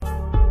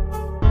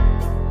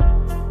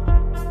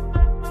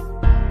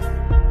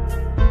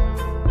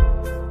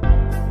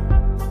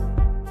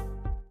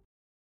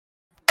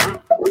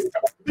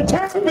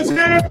is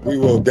here. We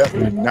will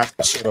definitely not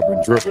shut up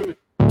and dribble.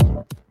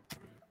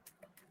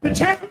 The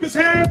champ is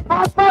here.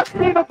 Our first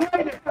team of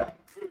ladies.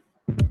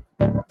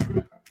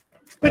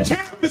 The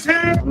champ is here.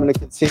 I'm going to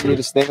continue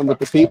to stand with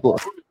the people.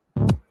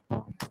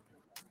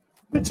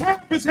 The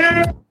champ is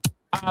here.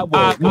 I will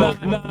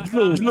not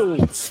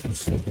lose.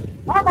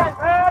 All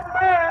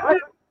right, man.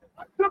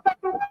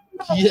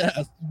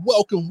 Yes,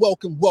 welcome.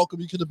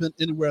 You could have been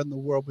anywhere in the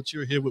world, but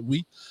you're here with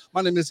we.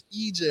 My name is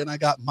EJ, and I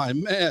got my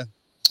man.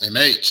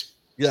 MH.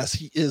 Yes,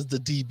 he is the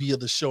DB of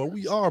the show.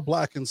 We are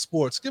Black in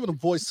Sports, giving a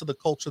voice to the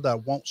culture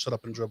that won't shut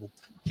up and dribble.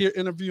 Here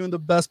interviewing the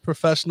best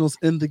professionals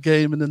in the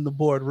game and in the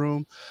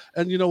boardroom.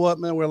 And you know what,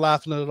 man? We're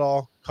laughing at it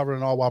all,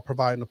 covering it all while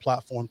providing a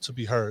platform to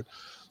be heard.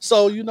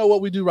 So you know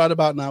what we do right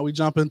about now. We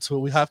jump into it.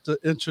 We have to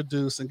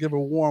introduce and give a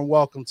warm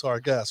welcome to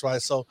our guests,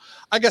 right? So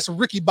I guess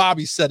Ricky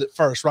Bobby said it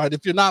first, right?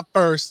 If you're not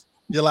first,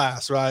 you're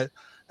last, right?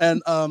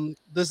 And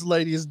this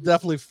lady is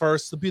definitely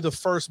first to be the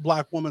first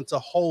Black woman to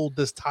hold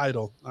this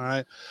title, all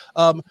right?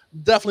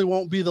 Definitely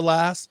won't be the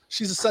last.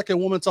 She's the second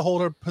woman to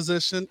hold her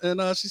position, and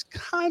she's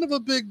kind of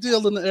a big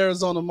deal in the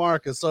Arizona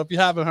market. So if you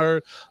haven't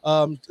heard,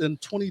 in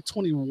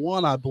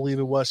 2021, I believe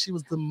it was, she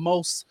was the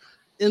most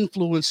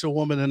influential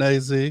woman in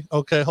AZ,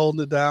 okay, holding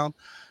it down.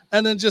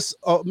 And then just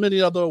many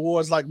other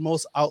awards like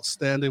Most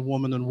Outstanding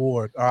Woman in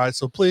Ward, all right?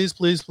 So please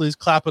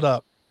clap it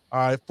up, all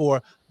right,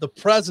 for the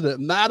president,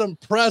 Madam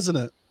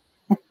President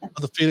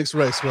of the Phoenix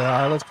Raceway. All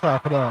right, let's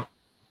clap it up.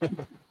 Hey,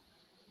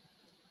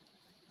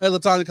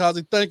 Latasha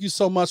Causey, thank you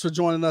so much for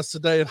joining us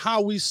today. And how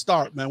we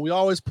start, man, we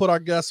always put our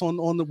guests on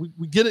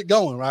we get it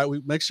going, right?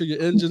 We make sure your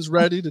engine's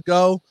ready to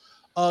go.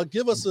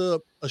 Give us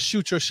a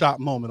shoot your shot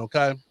moment,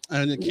 okay?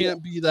 And it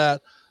can't be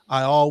that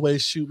I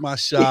always shoot my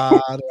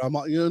shot. Or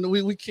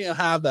we can't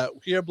have that.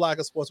 Here at Black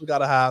in Sports, we got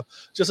to have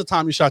just a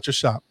time you shot your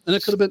shot. And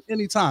it could have been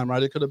any time,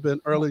 right? It could have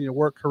been early in your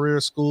work,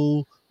 career,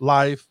 school,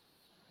 life,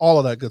 all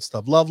of that good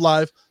stuff. Love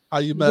life, how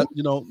you met,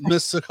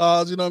 Miss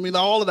Cause, you know what I mean?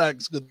 All of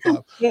that's good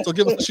stuff. So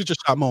give us a shoot your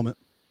shot moment.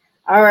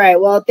 All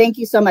right. Well, thank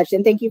you so much.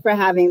 And thank you for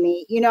having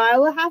me. I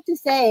will have to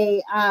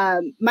say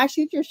my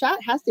shoot your shot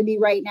has to be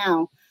right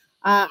now.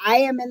 I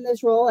am in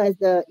this role as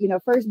the,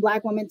 first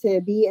Black woman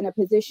to be in a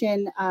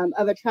position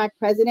of a track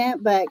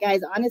president. But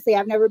guys, honestly,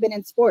 I've never been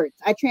in sports.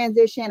 I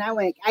transitioned.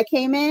 I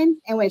came in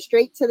and went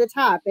straight to the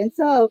top. And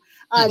so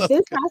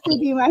this has to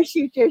be my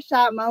shoot your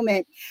shot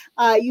moment.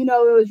 It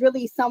was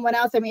really someone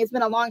else. I mean, it's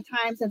been a long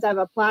time since I've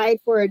applied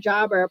for a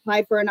job or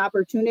applied for an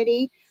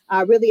opportunity.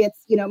 Really,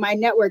 it's, my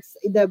networks,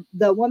 the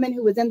woman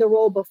who was in the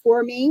role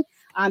before me,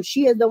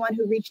 she is the one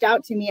who reached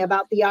out to me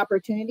about the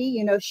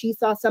opportunity. She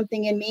saw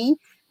something in me.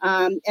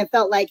 And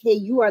felt like, hey,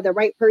 you are the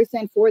right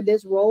person for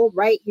this role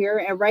right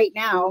here and right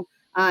now.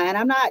 And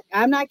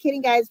I'm not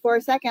kidding, guys. For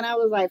a second, I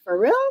was like, for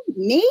real?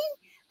 Me?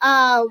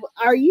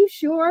 Are you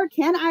sure?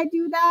 Can I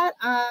do that?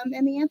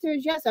 And the answer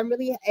is yes. I'm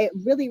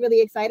really,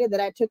 really excited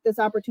that I took this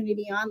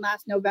opportunity on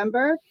last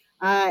November.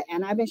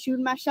 And I've been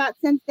shooting my shot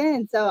since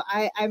then. So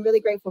I'm really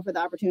grateful for the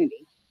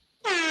opportunity.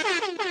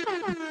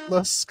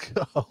 Let's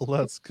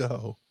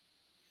go.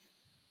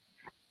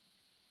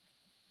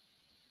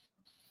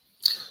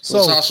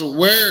 So, Latasha,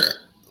 where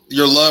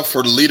your love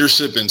for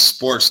leadership in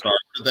sports start?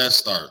 Where did that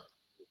start?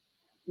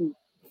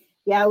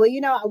 Yeah,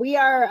 well, we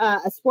are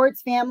a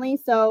sports family.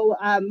 So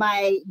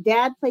my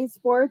dad played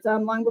sports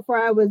long before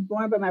I was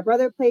born, but my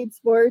brother played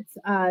sports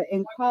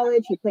in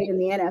college. He played in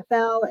the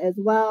NFL as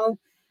well.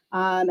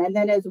 And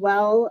then as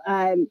well,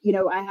 I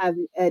have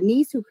a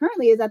niece who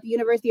currently is at the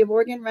University of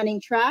Oregon running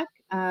track.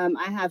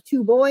 I have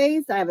two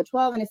boys. I have a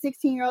 12 and a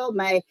 16-year-old.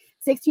 My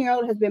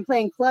 16-year-old has been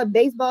playing club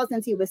baseball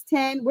since he was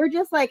 10. We're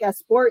just like a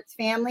sports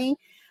family.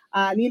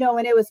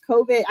 When it was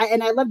COVID,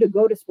 I love to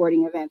go to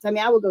sporting events. I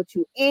mean, I would go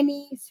to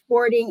any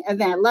sporting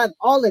event. Love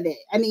all of it.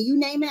 I mean, you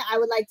name it, I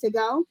would like to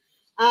go.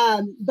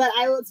 But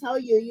I will tell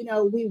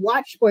you, we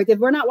watch sports. If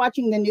we're not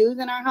watching the news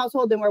in our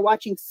household, then we're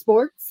watching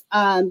sports.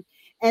 And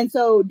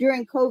so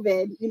during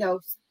COVID,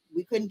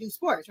 we couldn't do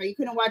sports, right? You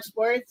couldn't watch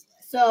sports.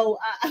 So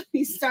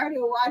we started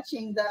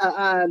watching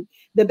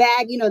the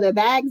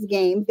bags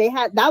games.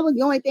 That was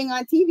the only thing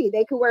on TV.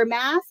 They could wear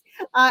masks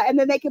and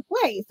then they could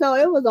play. So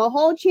it was a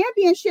whole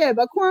championship,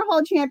 a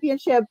cornhole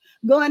championship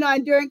going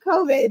on during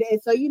COVID. And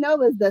so, it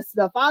was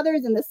the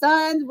fathers and the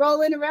sons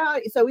rolling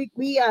around. So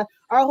we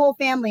our whole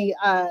family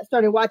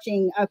started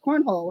watching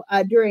cornhole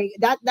during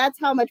that. That's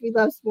how much we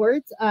love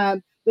sports.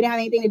 We didn't have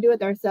anything to do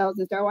with ourselves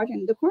and started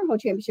watching the cornhole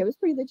championship. It was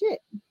pretty legit.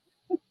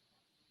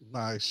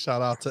 Nice.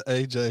 Shout out to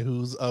AJ,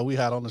 who's we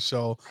had on the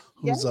show,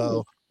 who's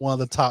one of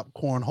the top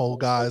cornhole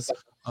guys.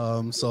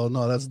 So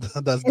no, that's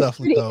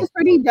definitely dope. It's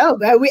pretty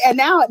dope. And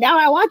now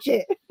I watch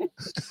it.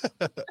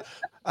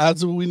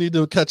 As we need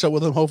to catch up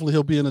with him. Hopefully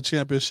he'll be in a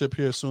championship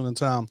here soon in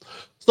town.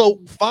 So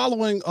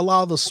following a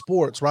lot of the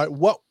sports, right?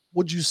 What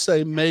would you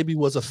say maybe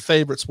was a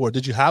favorite sport?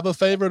 Did you have a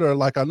favorite,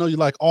 or I know you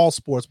like all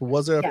sports, but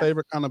was there a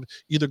favorite kind of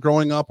either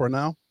growing up or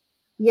now?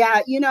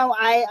 Yeah,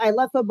 I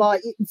love football.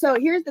 So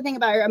here's the thing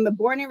about it. I'm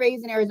born and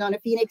raised in Arizona,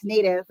 Phoenix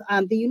native.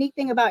 The unique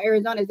thing about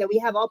Arizona is that we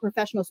have all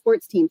professional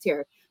sports teams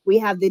here. We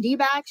have the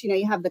D-backs,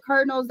 you have the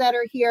Cardinals that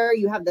are here.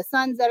 You have the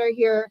Suns that are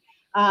here.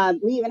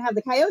 We even have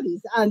the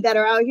Coyotes that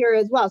are out here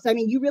as well. So, I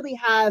mean, you really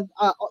have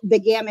the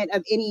gamut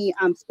of any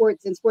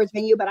sports and sports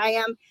venue, but I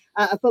am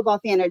a football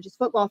fan or just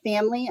football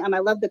family. I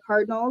love the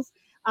Cardinals.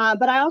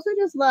 But I also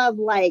just love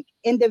like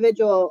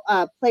individual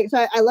players.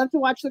 So I love to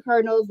watch the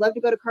Cardinals, love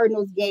to go to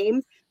Cardinals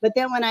games. But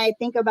then when I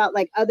think about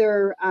like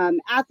other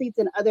athletes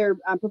and other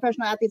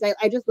professional athletes,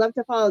 I just love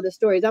to follow the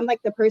stories. I'm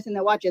like the person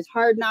that watches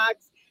Hard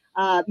Knocks.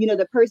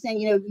 The person,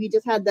 we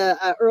just had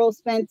the Earl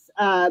Spence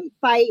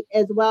fight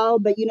as well,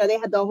 but they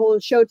had the whole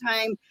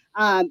Showtime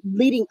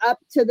leading up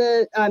to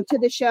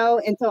the show.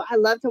 And so I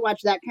love to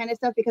watch that kind of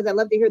stuff because I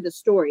love to hear the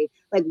story,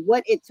 like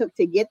what it took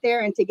to get there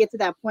and to get to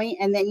that point.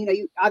 And then,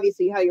 you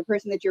obviously have your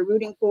person that you're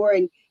rooting for,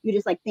 and you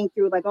just like think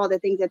through like all the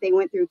things that they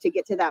went through to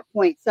get to that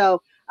point.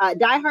 So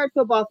diehard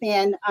football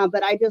fan,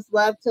 but I just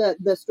love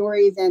the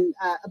stories and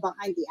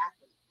behind the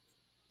athletes.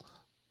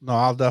 No,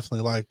 I'll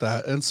definitely like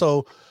that. And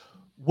so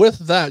with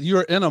that,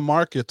 you're in a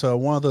market.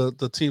 One of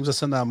the teams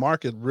that's in that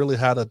market really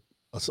had a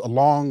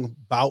long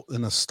bout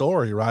in a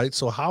story, right?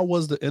 So how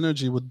was the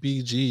energy with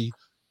BG,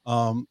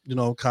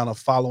 kind of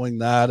following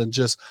that and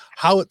just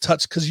how it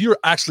touched, because you're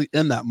actually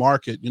in that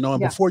market,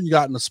 and before you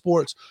got into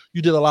sports,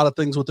 you did a lot of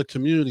things with the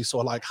community. So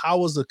like, how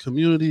was the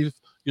community,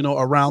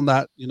 around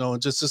that,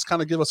 and just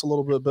kind of give us a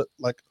little bit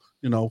like,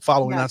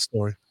 following that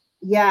story.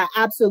 Yeah,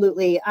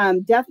 absolutely.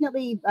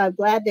 Definitely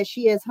glad that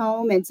she is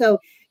home. And so,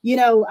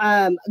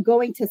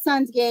 going to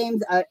Suns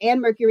games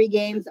and Mercury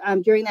games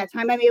during that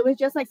time, I mean, it was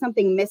just like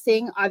something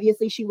missing.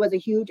 Obviously, she was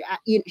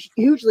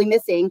hugely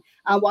missing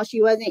while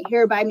she wasn't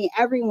here by me.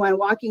 Everyone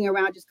walking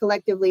around just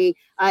collectively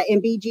in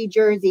BG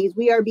jerseys.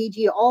 We are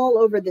BG all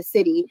over the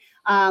city.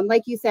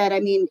 Like you said, I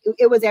mean,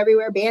 it was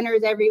everywhere,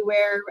 banners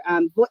everywhere,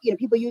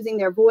 people using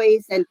their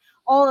voice and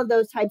all of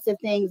those types of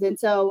things. And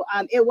so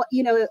it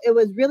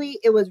was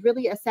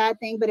really a sad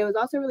thing, but it was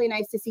also really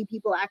nice to see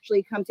people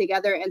actually come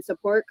together and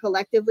support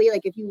collectively.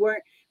 Like if you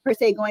weren't per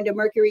se going to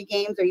Mercury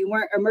games or you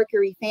weren't a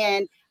Mercury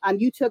fan,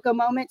 you took a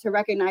moment to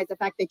recognize the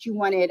fact that you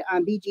wanted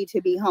BG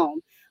to be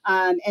home.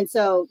 And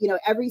so,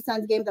 every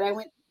Suns game that I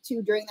went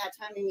to during that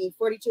time, I mean,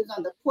 42 was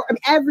on the court,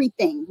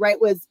 everything,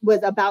 right, was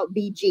about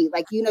BG.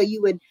 Like,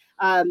 you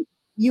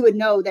would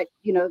know that,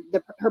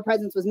 her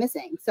presence was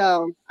missing.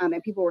 So,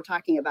 and people were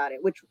talking about it,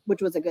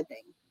 which was a good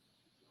thing.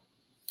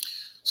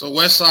 So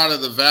west side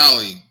of the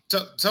valley,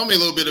 tell me a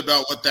little bit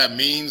about what that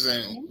means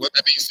and what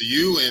that means to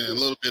you, and a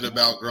little bit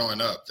about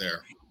growing up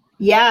there.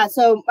 Yeah,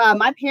 so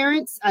my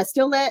parents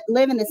still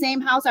live in the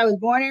same house I was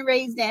born and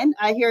raised in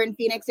here in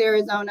Phoenix,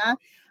 Arizona.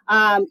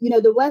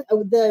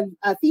 The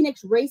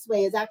Phoenix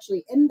Raceway is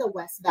actually in the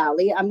West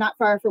Valley. I'm not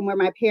far from where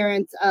my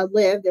parents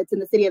lived. It's in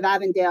the city of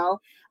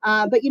Avondale.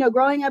 But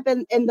growing up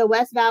in the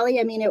West Valley,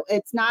 I mean,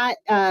 it's not,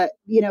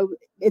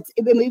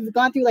 we've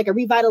gone through like a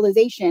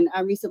revitalization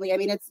recently. I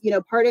mean, it's,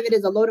 part of it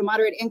is a low to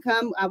moderate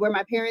income where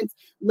my parents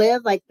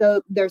live. Like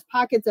there's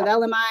pockets of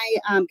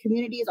LMI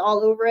communities all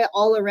over it,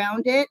 all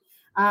around it.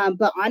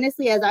 But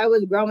honestly, as I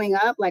was growing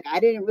up, like I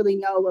didn't really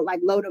know what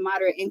like low to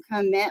moderate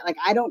income meant. Like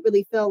I don't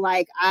really feel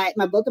like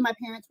both of my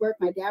parents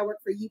worked. My dad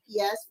worked for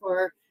UPS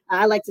for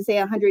I like to say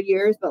 100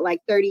 years, but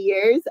like 30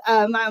 years.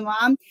 My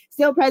mom,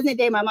 still present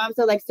day, my mom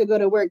still likes to go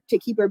to work to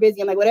keep her busy.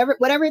 I'm like,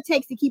 whatever it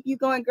takes to keep you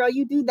going, girl,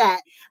 you do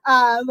that.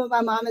 But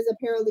my mom is a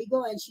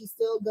paralegal and she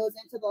still goes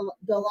into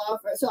the law.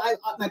 So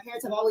my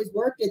parents have always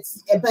worked.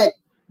 But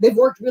they've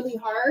worked really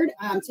hard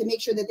to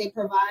make sure that they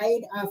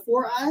provide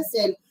for us.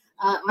 And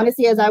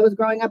honestly, as I was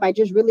growing up, I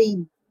just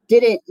really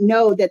didn't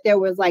know that there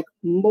was like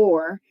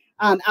more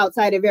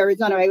outside of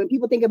Arizona, right? When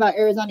people think about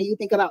Arizona, you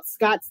think about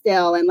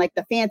Scottsdale and like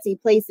the fancy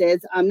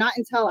places. Not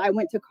until I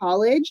went to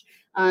college,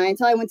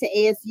 until I went to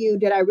ASU,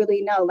 did I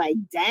really know, like,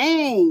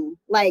 dang,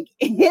 like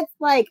it's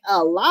like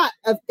a lot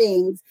of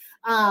things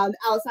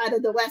outside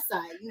of the West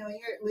Side.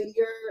 When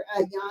you're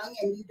young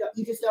and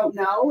you just don't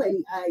know,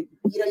 and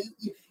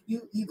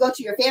you go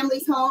to your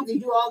family's homes,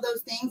 you do all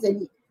those things,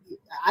 and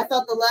I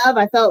felt the love.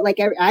 I felt like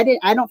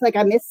I don't feel like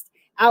I missed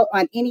out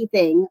on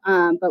anything.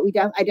 But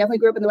I definitely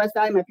grew up in the West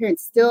Valley. My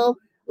parents still,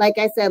 like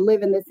I said,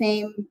 live in the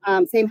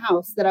same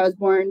house that I was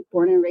born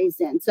and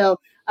raised in. So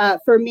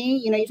for me,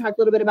 you talked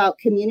a little bit about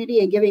community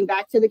and giving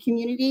back to the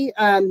community.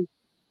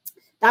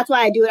 That's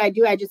why I do what I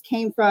do. I just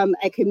came from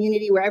a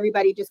community where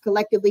everybody just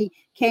collectively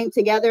came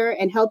together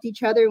and helped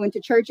each other, went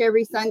to church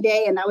every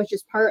Sunday. And that was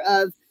just part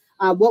of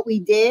what we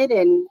did.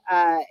 And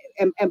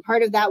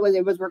part of that was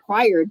it was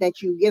required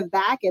that you give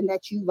back and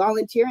that you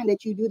volunteer and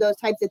that you do those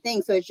types of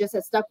things. So it's just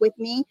has stuck with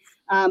me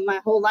my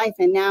whole life.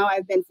 And now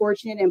I've been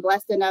fortunate and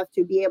blessed enough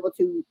to be able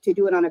to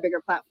do it on a bigger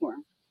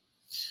platform.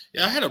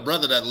 Yeah, I had a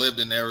brother that lived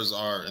in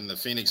Arizona, in the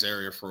Phoenix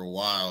area for a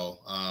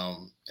while.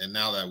 And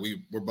now that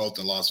we're both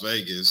in Las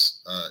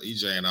Vegas,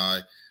 EJ and I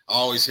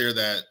always hear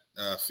that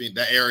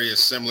that area is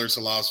similar to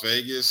Las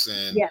Vegas.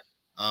 And yeah.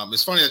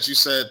 It's funny that you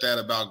said that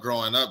about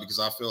growing up, because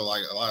I feel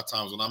like a lot of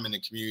times when I'm in the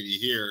community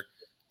here,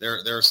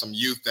 there are some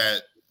youth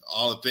that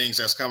all the things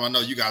that's come. I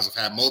know you guys have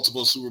had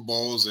multiple Super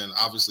Bowls and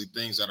obviously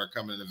things that are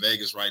coming into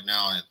Vegas right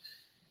now, and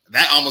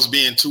that almost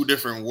being two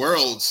different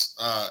worlds.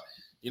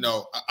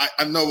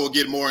 I know we'll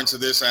get more into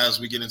this as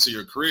we get into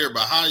your career,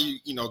 but how you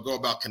go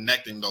about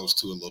connecting those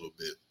two a little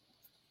bit?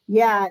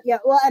 Yeah.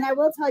 Well, and I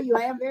will tell you,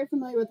 I am very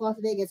familiar with Las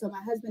Vegas. So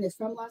my husband is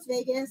from Las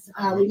Vegas.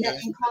 We met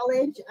in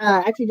college.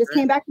 Actually, just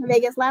came back from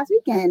Vegas last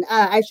weekend.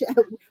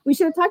 We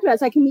should have talked about it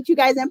so I can meet you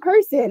guys in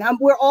person.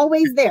 We're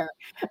always there.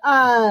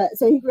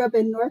 So he grew up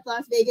in North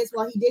Las Vegas.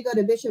 While he did go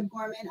to Bishop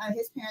Gorman,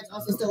 his parents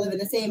also still live in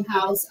the same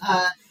house.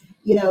 That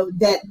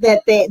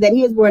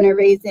he was born and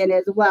raised in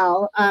as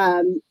well.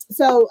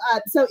 So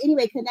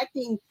anyway,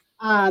 connecting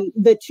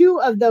the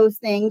two of those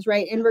things,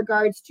 right, in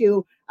regards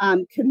to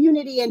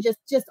community and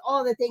just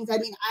all the things. I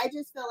mean, I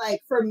just feel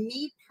like for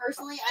me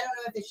personally, I don't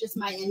know if it's just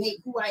my innate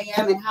who I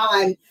am and how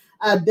I'm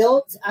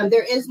built.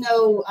 There is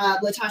no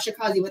Latasha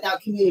Causey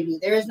without community.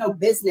 There is no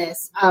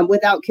business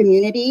without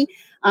community.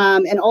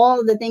 And all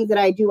of the things that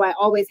I do, I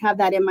always have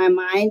that in my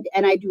mind,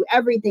 and I do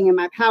everything in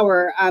my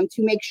power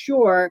to make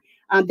sure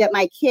that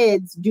my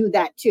kids do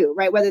that too,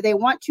 right? Whether they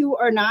want to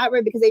or not,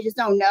 right? Because they just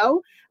don't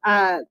know.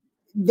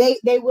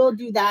 They will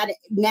do that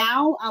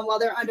now while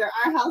they're under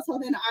our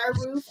household and our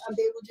roof.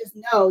 They will just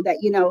know that,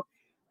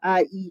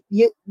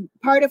 you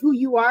part of who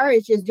you are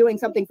is just doing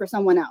something for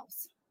someone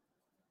else.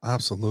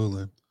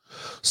 Absolutely.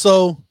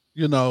 So,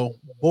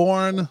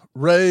 born,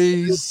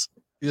 raised,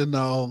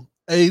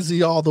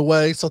 AZ all the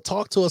way. So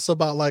talk to us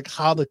about like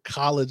how the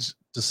college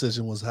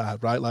decision was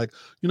had, right? Like,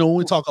 when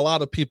we talk, a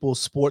lot of people,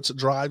 sports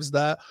drives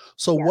that.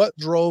 So what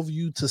drove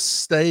you to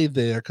stay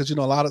there? Because,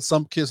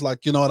 some kids like,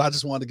 I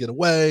just wanted to get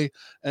away.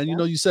 And,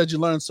 you said you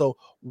learned. So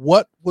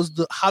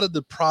how did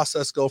the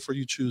process go for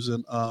you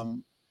choosing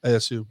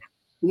ASU?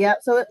 Yeah.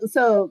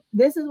 So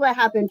this is what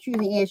happened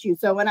choosing ASU.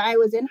 So when I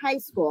was in high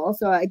school,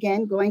 so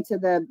again, going to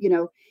the,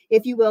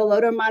 if you will,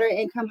 low to moderate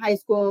income high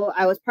school,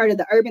 I was part of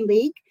the Urban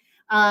League.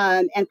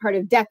 And part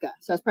of DECA.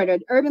 So I was part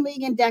of Urban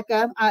League and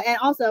DECA. And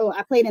also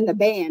I played in the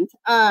band.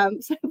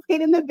 So I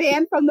played in the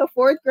band from the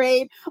 4th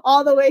grade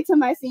all the way to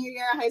my senior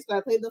year of high school.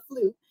 I played the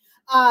flute.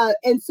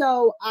 And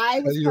so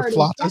I was part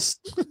of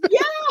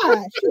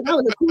yeah, shoot, I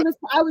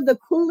was the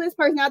coolest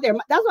person out there.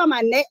 That's why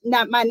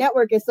my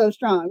network is so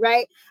strong,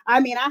 right? I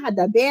mean, I had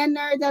the band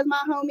nerds as my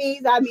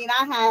homies. I mean,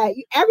 I had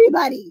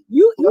everybody.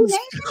 You name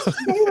it,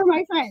 they were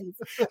my friends.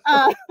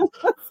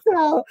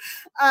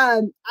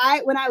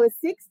 When I was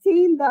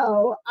 16,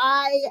 though,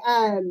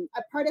 a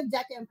part of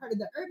DECA and part of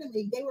the Urban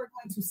League, they were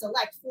going to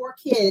select 4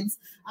 kids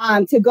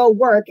to go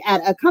work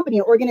at a company,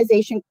 an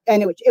organization,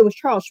 and it was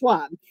Charles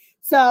Schwab.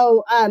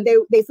 So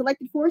they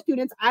selected 4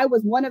 students. I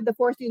was one of the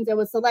 4 students that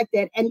was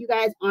selected. And you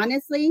guys,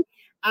 honestly,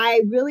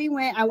 I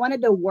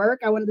wanted to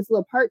work. I wanted this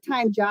little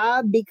part-time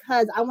job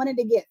because I wanted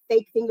to get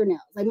fake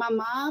fingernails. Like my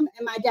mom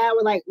and my dad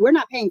were like, we're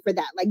not paying for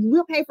that. Like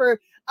we'll pay for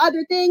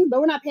other things,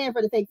 but we're not paying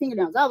for the fake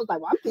fingernails. I was like,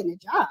 well, I'm getting a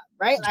job,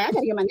 right? Like I got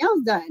to get my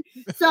nails done.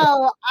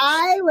 So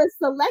I was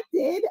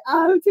selected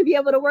to be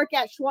able to work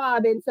at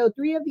Schwab. And so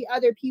 3 of the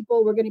other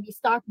people were going to be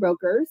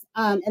stockbrokers.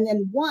 And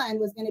then 1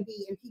 was going to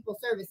be in people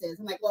services.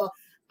 I'm like, well,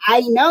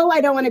 I know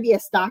I don't want to be a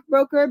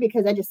stockbroker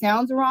because that just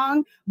sounds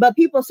wrong, but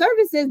people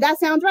services, that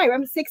sounds right.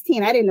 I'm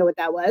 16. I didn't know what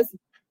that was.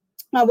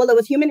 Well, it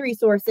was human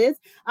resources.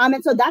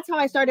 And so that's how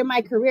I started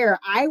my career.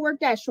 I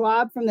worked at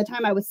Schwab from the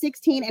time I was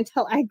 16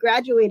 until I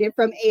graduated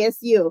from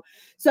ASU.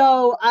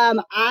 So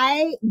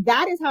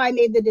that is how I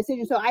made the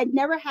decision. So I'd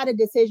never had a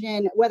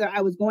decision whether I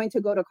was going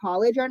to go to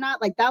college or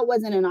not. Like that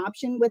wasn't an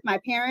option with my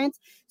parents.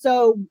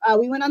 So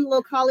we went on the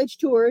little college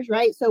tours,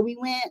 right? So we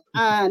went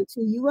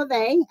to U of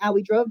A.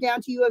 We drove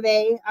down to U of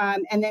A,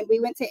 and then we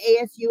went to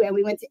ASU and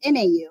we went to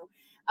NAU.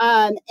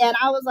 And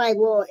I was like,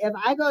 well, if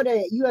I go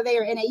to U of A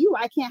or NAU,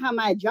 I can't have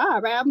my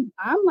job, right?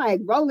 I'm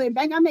like rolling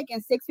back. I'm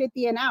making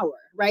 $6.50 an hour,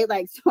 right?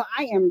 Like, so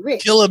I am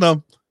rich. Killing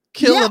them.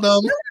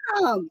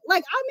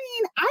 Like, I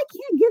mean, I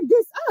can't give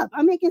this up.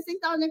 I'm making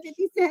 $6.50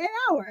 an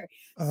hour.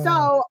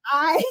 So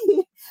I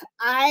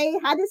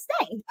had to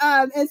stay.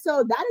 And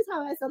so that is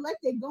how I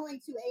selected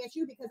going to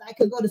ASU because I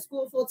could go to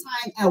school full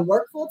time and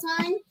work full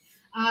time.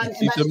 And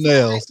keep them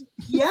nails.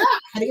 I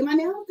had to get my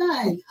nails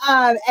done.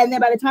 And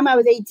then by the time I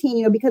was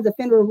 18, because of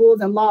FINRA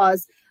rules and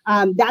laws,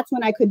 that's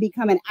when I could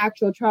become an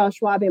actual Charles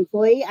Schwab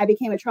employee. I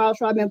became a Charles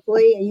Schwab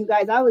employee, and you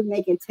guys, I was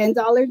making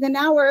 $10 an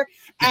hour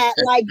at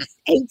like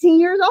 18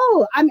 years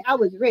old. I mean, I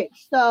was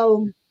rich.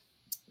 So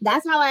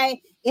that's how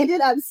I ended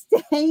up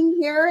staying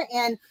here.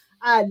 And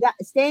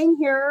staying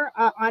here,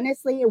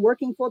 honestly,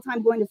 working full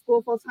time, going to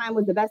school full time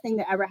was the best thing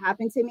that ever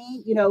happened to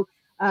me.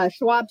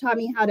 Schwab taught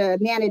me how to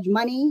manage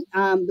money,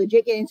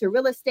 legit get into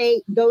real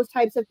estate, those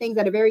types of things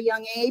at a very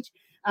young age.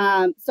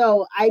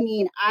 So, I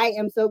mean, I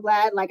am so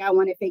glad, like I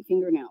wanted fake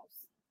fingernails.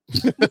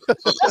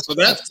 So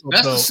that's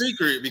the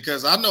secret,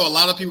 because I know a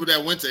lot of people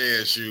that went to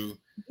ASU.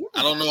 Yeah.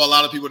 I don't know a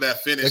lot of people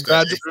that finished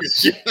at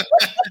ASU.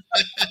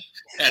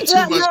 Had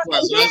too much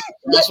fun.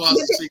 That's why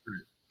it's a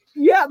secret.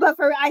 Yeah, but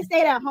I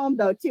stayed at home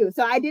though too.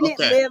 So I didn't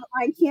live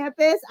on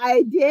campus.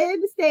 I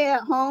did stay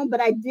at home,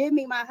 but I did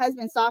meet my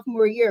husband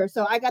sophomore year.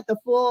 So I got the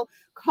full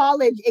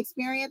college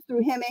experience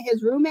through him and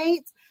his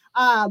roommates.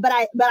 But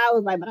I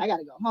was like, but I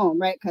gotta go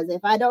home, right? Because if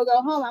I don't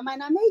go home, I might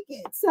not make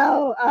it.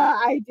 So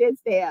I did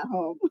stay at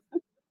home.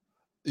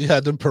 You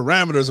had them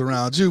parameters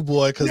around you,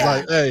 boy, because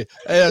like, hey,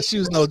 she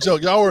was no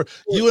joke. Y'all were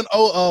you and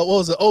what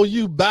was it?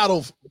 OU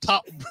battle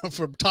top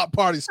for top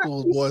party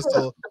schools, boy.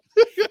 So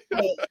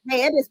hey,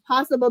 it is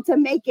possible to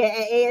make it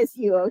at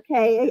ASU.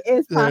 Okay, it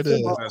is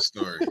possible. That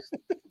story.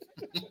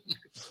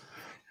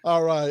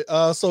 All right.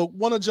 So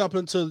want to jump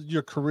into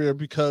your career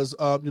because,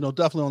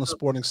 definitely on the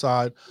sporting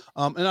side.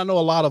 And I know a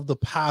lot of the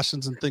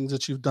passions and things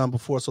that you've done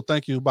before. So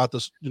thank you about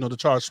this, the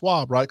Charles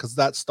Schwab, right? Because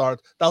that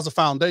was a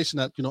foundation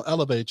that,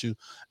 elevate you.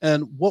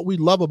 And what we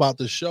love about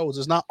this show is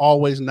it's not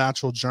always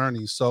natural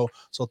journeys. So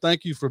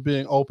thank you for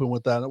being open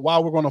with that. And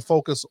while we're going to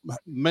focus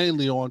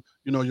mainly on,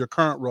 your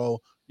current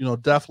role,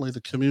 definitely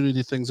the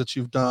community things that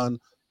you've done,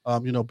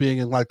 being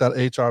in like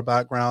that HR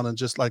background and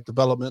just like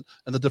development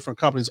and the different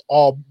companies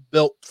all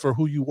built for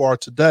who you are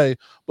today.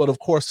 But of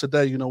course,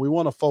 today, we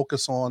want to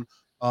focus on,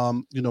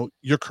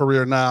 your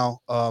career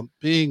now,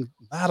 being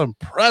Madam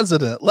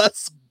President.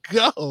 Let's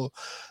go.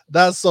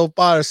 That's so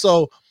fire.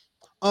 So,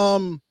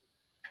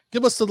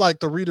 give us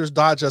the Reader's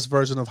Digest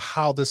version of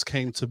how this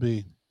came to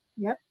be.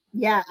 Yep.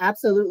 Yeah,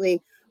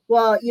 absolutely.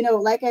 Well,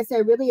 like I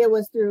said, really it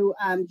was through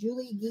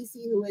Julie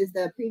Giese, who is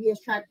the previous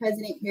track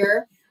president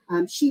here.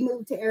 She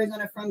moved to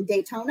Arizona from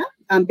Daytona,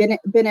 been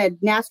a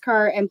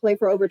NASCAR employee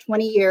for over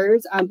 20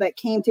 years, but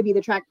came to be the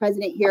track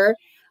president here.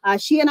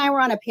 She and I were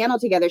on a panel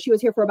together. She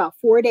was here for about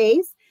 4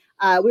 days.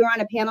 We were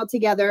on a panel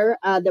together.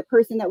 The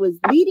person that was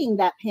leading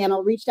that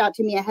panel reached out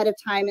to me ahead of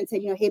time and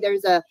said, hey,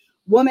 there's a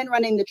woman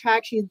running the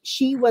track.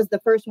 She was the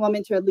first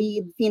woman to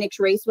lead Phoenix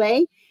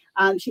Raceway.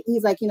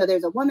 He's like,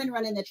 there's a woman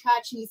running the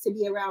track. She needs to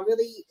be around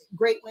really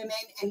great women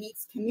and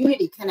needs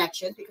community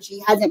connections because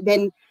she hasn't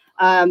been,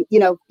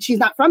 she's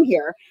not from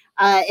here.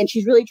 And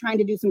she's really trying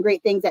to do some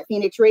great things at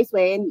Phoenix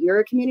Raceway. And you're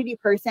a community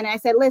person. I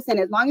said, listen,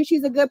 as long as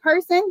she's a good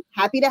person,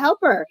 happy to help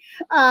her.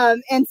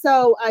 And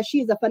so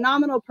she's a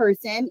phenomenal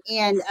person.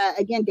 And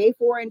again, day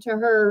 4 into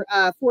her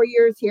 4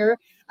 years here,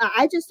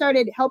 I just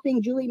started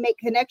helping Julie make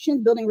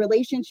connections, building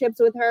relationships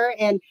with her.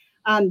 And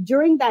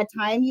during that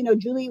time,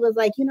 Julie was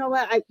like, you know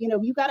what,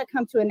 you got to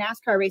come to a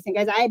NASCAR race. And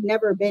guys, I had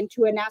never been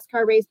to a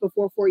NASCAR race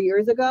before 4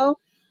 years ago.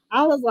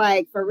 I was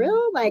like, for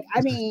real? Like,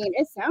 I mean,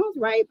 it sounds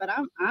right, but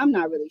I'm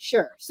not really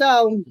sure.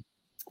 So,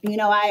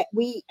 and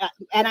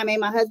I made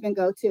my husband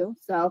go too.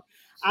 So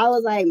I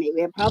was like,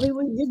 maybe it probably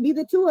would just be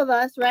the two of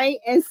us, right?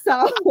 And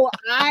so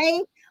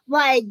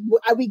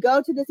we go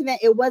to this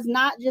event. It was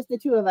not just the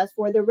two of us,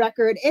 for the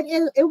record.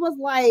 It was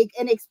like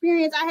an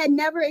experience I had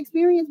never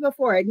experienced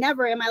before.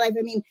 Never in my life.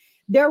 I mean,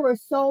 there were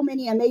so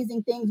many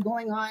amazing things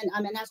going on.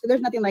 I mean, there's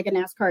nothing like a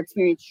NASCAR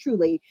experience,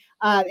 truly.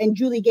 And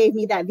Julie gave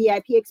me that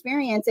VIP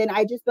experience, and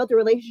I just built a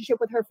relationship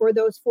with her for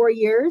those 4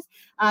 years.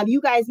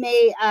 You guys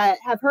may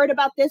have heard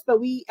about this, but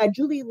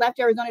Julie left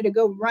Arizona to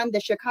go run the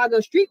Chicago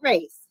street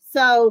race.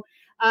 So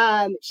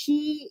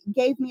she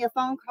gave me a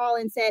phone call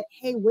and said,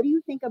 hey, what do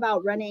you think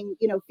about running,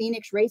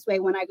 Phoenix Raceway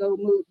when I go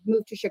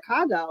move to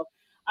Chicago?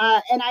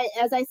 And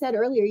as I said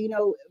earlier,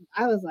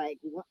 I was like,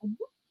 what?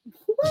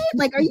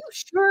 Like, are you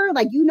sure?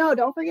 Like,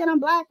 don't forget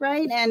I'm Black,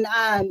 right? And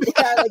right?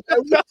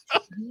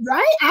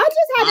 I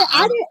just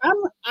had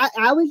to.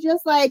 I was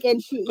just like,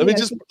 and she. Let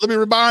me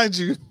remind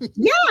you.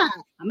 Yeah,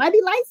 I might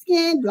be light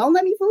skinned. Don't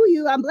let me fool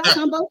you. I'm Black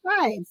on both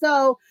sides.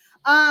 So,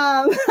 I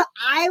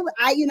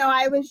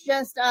was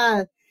just.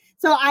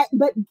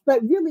 But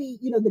really,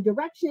 the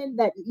direction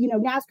that,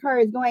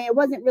 NASCAR is going, it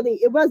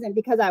wasn't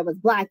because I was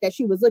Black that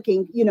she was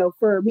looking,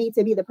 for me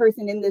to be the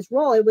person in this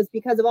role. It was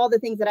because of all the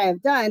things that I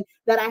have done,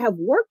 that I have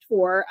worked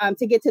for,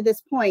 to get to this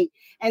point.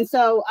 And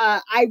so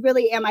I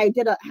really am. I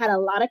had a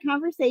lot of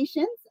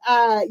conversations,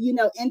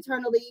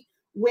 internally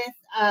with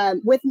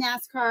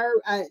NASCAR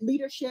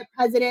leadership,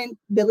 president,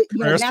 Billy,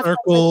 NASCAR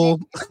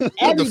circle,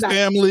 everybody, the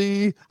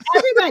family,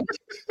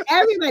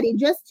 everybody,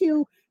 just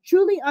to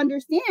truly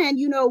understand,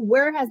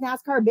 where has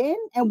NASCAR been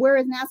and where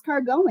is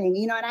NASCAR going?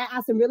 And I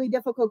asked some really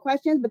difficult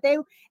questions, but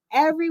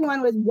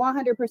everyone was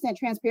 100%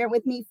 transparent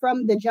with me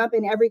from the jump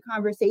in every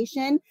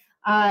conversation.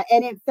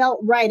 And it felt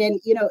right. And,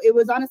 it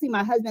was honestly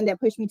my husband that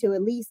pushed me to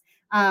at least,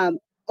 open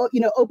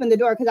the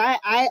door. Cause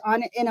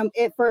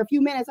for a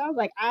few minutes, I was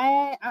like,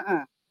 I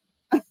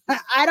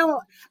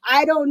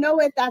don't know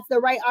if that's the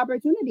right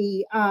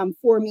opportunity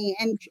for me.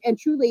 And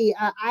truly,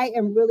 I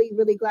am really,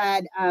 really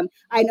glad.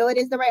 I know it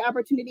is the right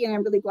opportunity, and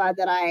I'm really glad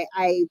that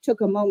I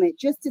took a moment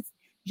just to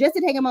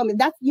take a moment.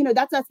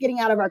 That's us getting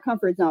out of our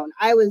comfort zone.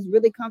 I was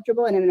really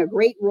comfortable and in a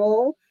great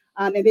role,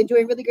 and been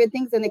doing really good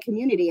things in the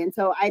community. And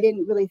so I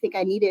didn't really think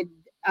I needed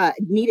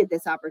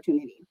this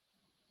opportunity.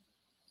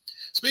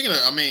 Speaking of,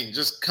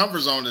 just comfort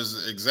zone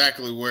is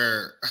exactly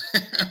where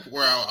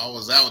I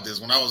was at with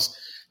this. When I was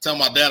telling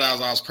my dad I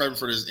was prepping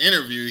for this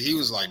interview, he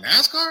was like,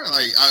 NASCAR?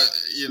 Like,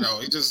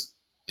 he just,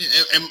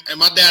 and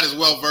my dad is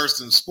well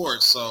versed in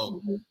sports.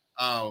 So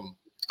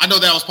I know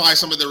that was probably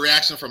some of the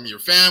reaction from your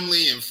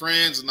family and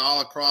friends and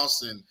all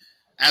across. And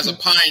as a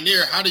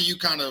pioneer, how do you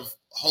kind of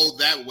hold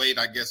that weight,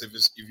 I guess, if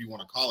you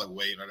want to call it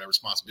weight, or that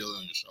responsibility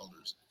on your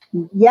shoulders?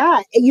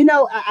 Yeah,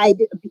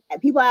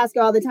 people ask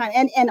all the time,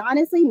 and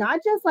honestly, not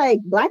just like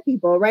Black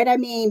people, right? I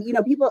mean,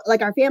 people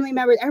like our family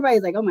members,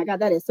 everybody's like, oh my God,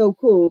 that is so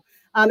cool.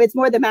 It's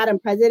more the Madam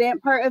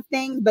President part of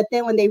things, but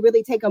then when they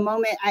really take a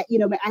moment, I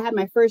had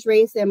my first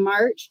race in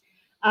March.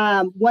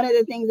 One of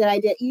the things that I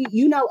did,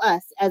 you know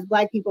us as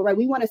Black people, right?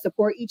 We want to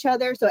support each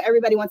other, so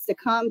everybody wants to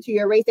come to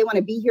your race. They want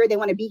to be here. They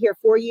want to be here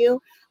for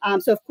you.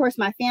 So of course,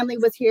 my family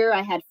was here.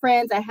 I had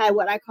friends. I had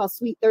what I call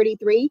Suite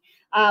 33.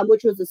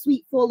 Which was a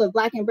suite full of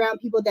Black and brown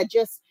people that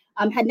just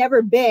had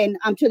never been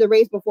to the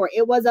race before.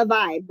 It was a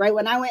vibe, right?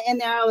 When I went in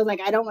there, I was like,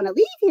 I don't want to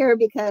leave here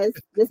because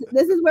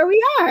this is where we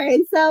are.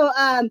 And so,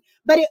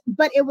 but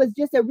it was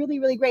just a really,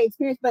 really great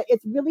experience. But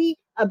it's really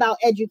about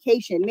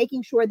education,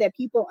 making sure that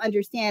people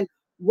understand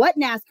what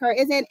NASCAR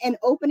is and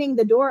opening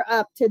the door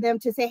up to them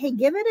to say, hey,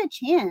 give it a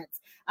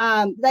chance.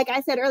 Like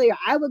I said earlier,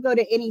 I would go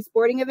to any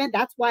sporting event.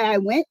 That's why I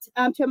went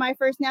to my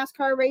first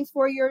NASCAR race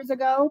 4 years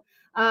ago.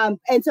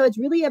 And so it's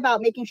really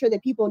about making sure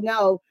that people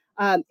know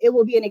it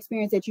will be an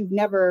experience that you've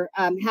never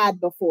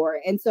had before.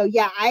 And so,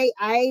 yeah,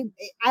 I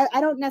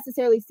don't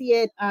necessarily see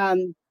it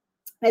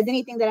as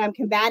anything that I'm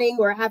combating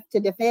or have to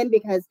defend,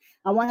 because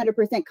I'm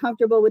 100%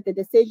 comfortable with the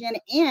decision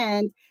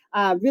and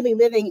really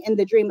living in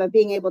the dream of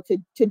being able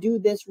to do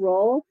this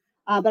role.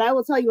 But I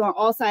will tell you, on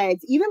all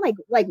sides, even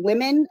like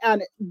women,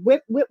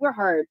 we're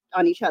hard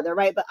on each other,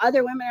 right? But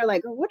other women are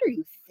like, oh, what are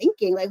you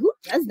thinking? Like, who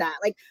does that?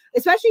 Like,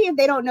 especially if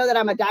they don't know that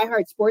I'm a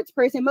diehard sports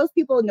person. Most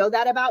people know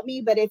that about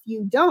me, but if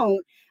you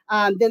don't,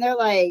 then they're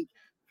like,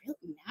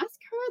 really,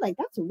 NASCAR? Like,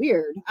 that's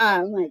weird.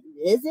 I'm like,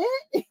 is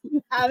it?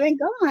 You haven't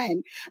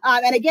gone.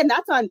 And again,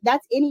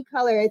 that's any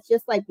color. It's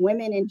just like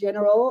women in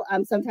general.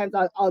 Sometimes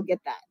I'll get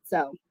that.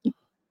 So.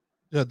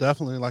 Yeah,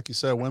 definitely. Like you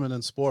said, women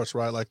in sports,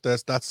 right? Like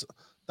that's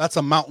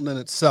a mountain in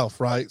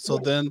itself, right? So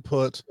then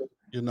put,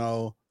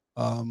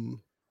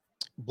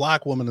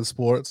 Black women in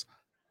sports,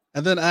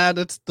 and then add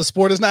the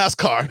sport is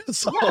NASCAR.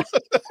 So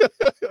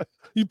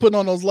you put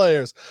on those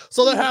layers.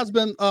 So there has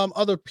been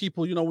other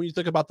people, when you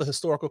think about the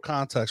historical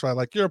context, right?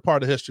 Like, you're a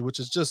part of history, which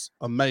is just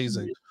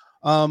amazing.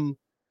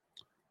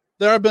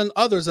 There have been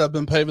others that have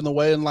been paving the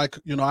way. And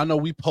I know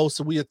we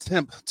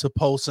attempt to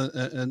post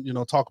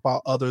and talk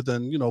about other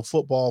than,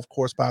 football, of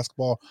course,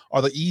 basketball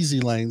are the easy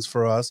lanes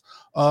for us.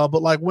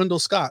 But like Wendell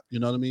Scott, you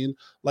know what I mean?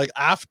 Like,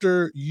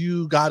 after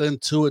you got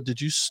into it,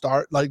 did you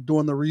start like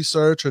doing the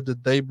research, or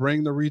did they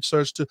bring the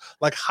research to,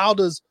 like, how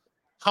do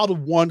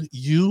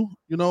you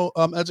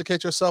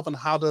educate yourself, and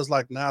how does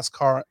like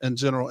NASCAR in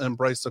general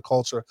embrace the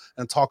culture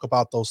and talk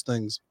about those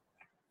things?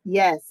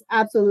 Yes,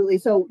 absolutely.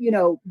 So,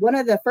 one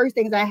of the first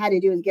things I had to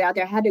do is get out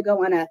there. I had to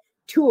go on a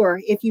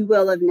tour, if you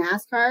will, of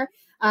NASCAR.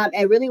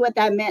 And really what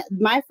that meant,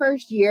 my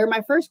first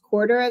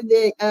quarter of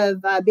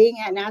being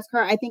at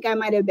NASCAR, I think I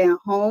might have been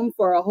home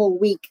for a whole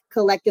week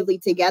collectively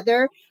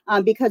together,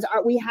 because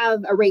we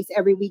have a race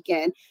every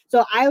weekend.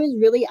 So I was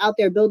really out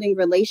there building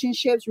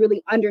relationships,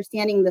 really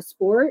understanding the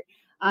sport.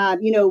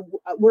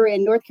 We're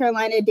in North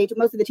Carolina.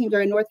 Most of the teams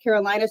are in North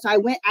Carolina. So I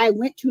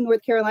went to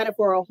North Carolina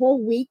for a whole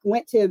week,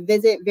 went to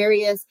visit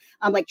various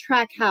like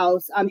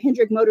Trackhouse,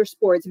 Hendrick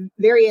Motorsports,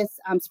 various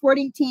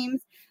sporting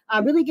teams,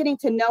 really getting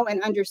to know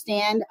and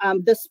understand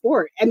the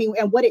sport. I mean,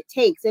 and what it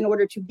takes in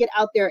order to get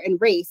out there and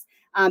race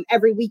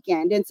every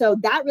weekend. And so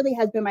that really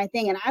has been my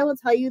thing. And I will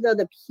tell you, though,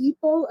 the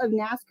people of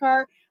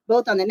NASCAR,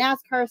 both on the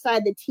NASCAR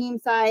side, the team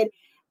side,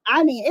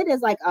 I mean, it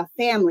is like a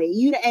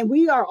family. And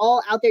we are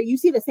all out there. You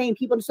see the same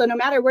people. So no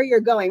matter where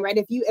you're going, right?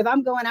 If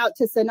I'm going out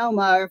to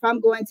Sonoma, or if I'm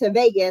going to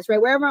Vegas, right,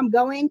 wherever I'm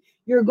going,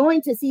 you're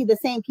going to see the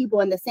same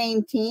people and the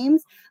same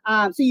teams.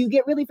 So you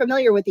get really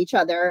familiar with each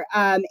other,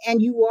 and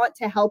you want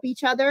to help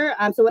each other.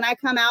 So when I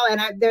come out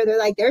and they're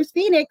like, there's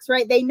Phoenix,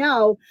 right? They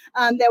know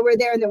that we're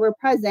there and that we're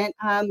present.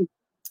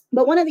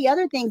 But one of the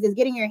other things is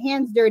getting your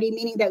hands dirty,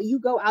 meaning that you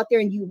go out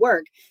there and you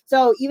work.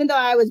 So even though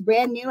I was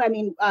brand new, I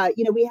mean,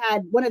 we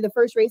had one of the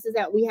first races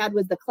that we had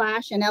was the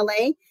Clash in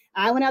LA.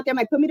 I went out there, I'm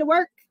like, put me to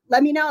work.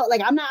 Let me know.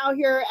 Like, I'm not out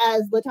here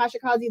as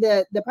Latasha Causey,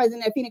 the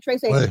president of Phoenix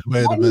Raceway.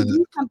 Wait a minute.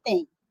 Do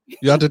something.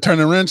 You out there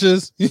turning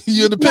wrenches?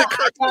 You're the pit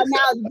crew.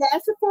 Now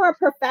that's for a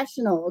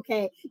professional,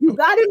 okay? You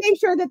got to make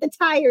sure that the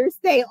tires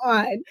stay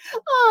on.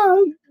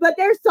 But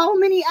there's so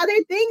many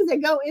other things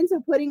that go into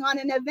putting on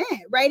an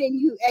event, right? And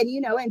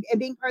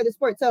being part of the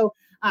sport. So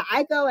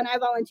I go and I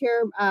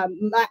volunteer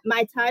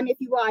my time,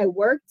 if you will. I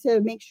work to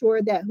make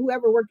sure that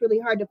whoever worked really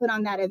hard to put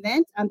on that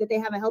event, that they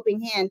have a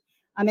helping hand.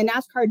 And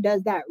NASCAR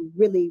does that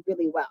really,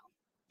 really well.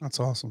 That's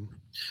awesome.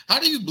 How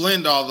do you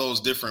blend all those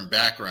different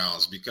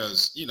backgrounds?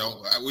 Because,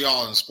 we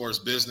all in sports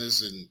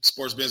business,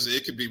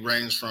 it could be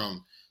range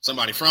from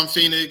somebody from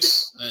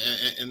Phoenix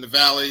in the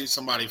Valley,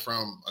 somebody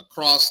from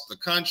across the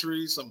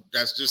country, some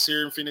that's just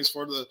here in Phoenix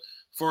for the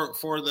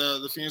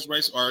Phoenix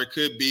race, or it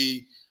could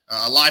be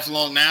a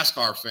lifelong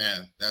NASCAR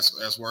fan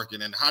that's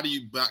working. And how do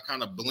you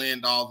kind of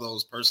blend all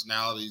those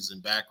personalities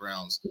and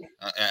backgrounds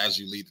as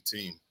you lead the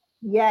team?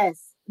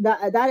 Yes,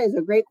 that is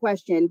a great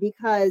question,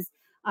 because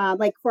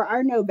like for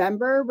our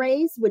November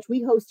race, which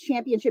we host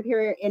championship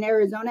here in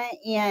Arizona,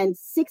 and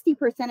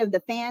 60% of the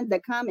fans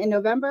that come in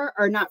November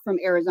are not from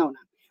Arizona,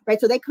 right?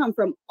 So they come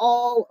from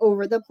all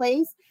over the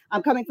place,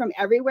 coming from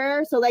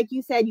everywhere. So like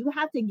you said, you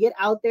have to get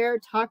out there,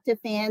 talk to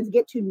fans,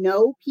 get to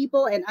know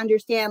people and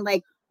understand,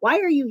 like, why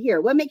are you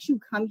here? What makes you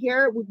come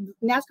here?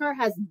 NASCAR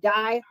has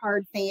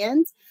die-hard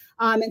fans.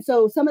 And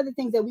so some of the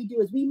things that we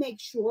do is we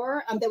make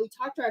sure that we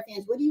talk to our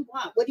fans. What do you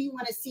want? What do you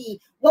want to see?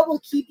 What will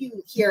keep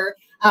you here?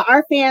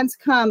 Our fans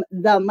come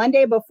the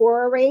Monday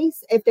before a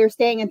race if they're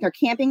staying and they're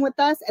camping with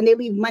us, and they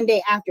leave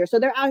Monday after. So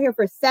they're out here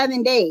for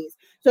 7 days.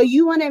 So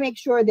you want to make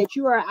sure that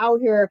you are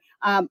out here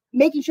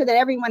making sure that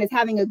everyone is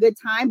having a good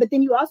time. But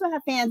then you also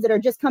have fans that are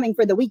just coming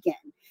for the weekend.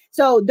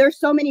 So there's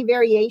so many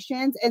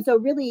variations. And so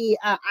really,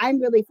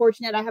 I'm really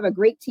fortunate. I have a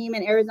great team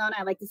in Arizona.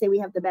 I like to say we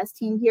have the best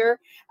team here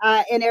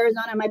in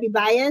Arizona. I might be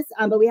biased,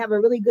 but we have a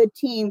really good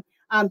team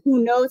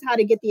who knows how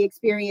to get the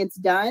experience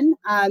done.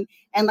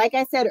 And like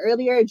I said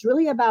earlier, it's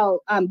really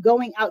about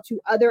going out to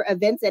other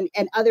events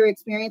and other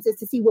experiences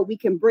to see what we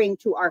can bring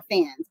to our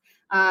fans.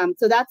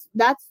 So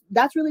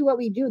that's really what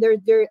we do.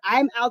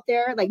 I'm out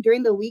there, like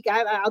during the week,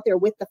 I'm out there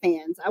with the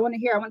fans. I want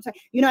to talk,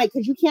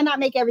 because you cannot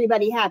make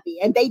everybody happy,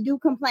 and they do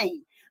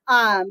complain.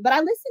 But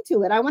I listen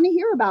to it. I want to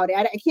hear about it.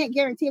 I can't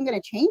guarantee I'm going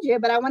to change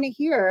it, but I want to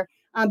hear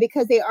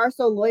because they are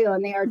so loyal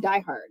and they are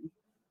diehard.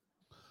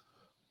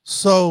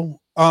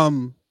 So,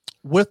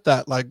 with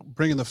that, like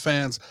bringing the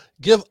fans,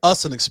 give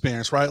us an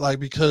experience, right? Like,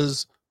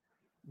 because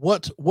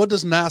what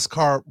does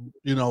NASCAR,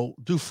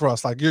 do for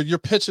us? Like you're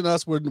pitching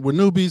us, we're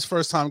newbies,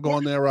 first time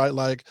going there, right?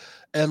 Like,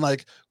 and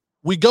like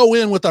we go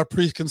in with our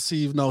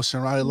preconceived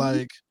notion, right? Mm-hmm.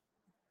 Like,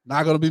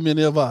 not going to be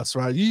many of us,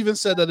 right? You even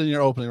said that in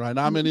your opening, right?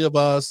 Not many of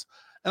us.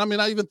 And I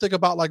mean, I even think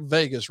about like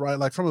Vegas, right?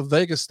 Like from a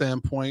Vegas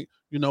standpoint,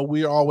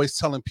 we are always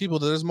telling people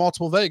that there's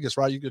multiple Vegas,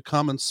 right? You could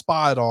come and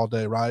spy it all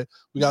day, right?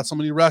 We got so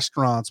many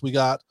restaurants, we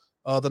got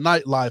the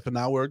nightlife, and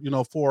now we're,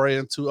 foray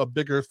into a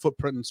bigger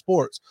footprint in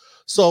sports.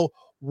 So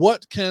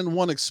what can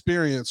one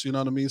experience,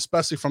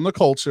 especially from the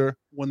culture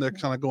when they're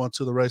kind of going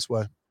to the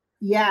Raceway?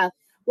 Yeah.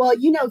 Well,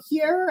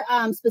 here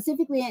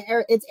specifically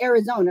it's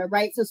Arizona,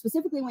 right? So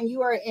specifically when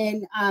you are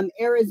in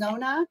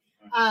Arizona,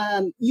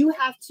 you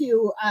have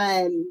to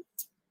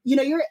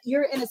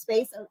you're in a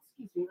space. Oh,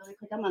 excuse me, really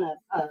quick. I'm on a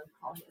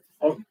call here.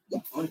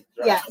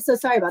 Yeah. So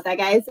sorry about that,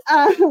 guys.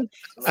 There's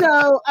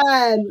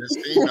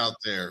team out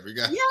there. We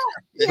got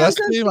that's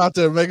team out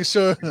there making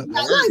sure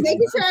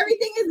making sure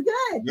everything is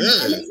good.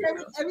 Making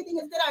sure everything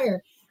is good out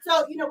here.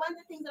 So, one of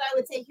the things that I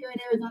would say here in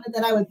Arizona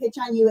that I would pitch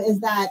on you is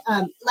that,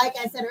 like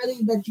I said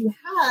earlier, that you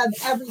have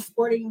every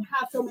sport and you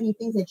have so many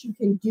things that you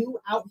can do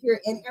out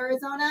here in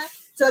Arizona.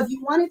 So if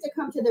you wanted to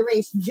come to the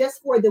race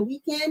just for the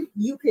weekend,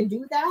 you could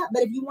do that.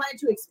 But if you wanted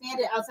to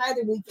expand it outside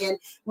the weekend,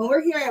 when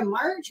we're here in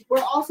March,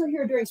 we're also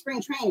here during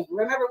spring training.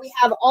 Remember, we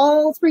have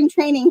all spring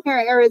training here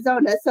in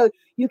Arizona. So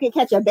you can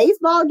catch a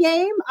baseball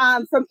game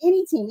from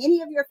any team,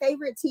 any of your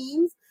favorite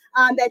teams.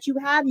 That you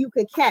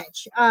could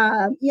catch,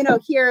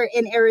 here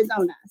in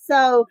Arizona.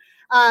 So,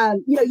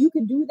 you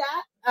could do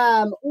that,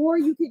 or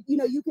you could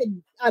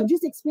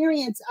just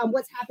experience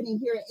what's happening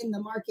here in the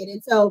market.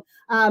 And so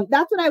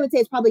that's what I would say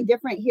is probably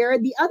different here.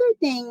 The other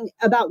thing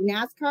about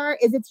NASCAR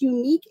is it's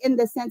unique in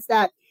the sense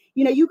that,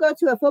 you go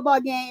to a football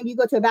game, you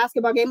go to a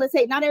basketball game. Let's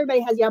say not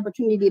everybody has the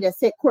opportunity to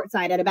sit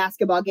courtside at a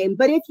basketball game,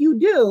 but if you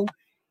do,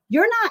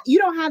 you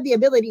don't have the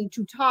ability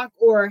to talk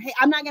or, hey,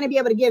 I'm not going to be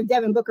able to give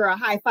Devin Booker a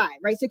high five,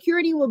 right?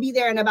 Security will be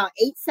there in about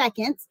 8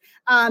 seconds,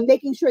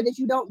 making sure that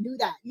you don't do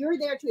that. You're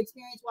there to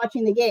experience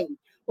watching the game.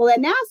 Well,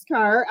 at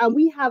NASCAR,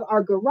 we have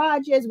our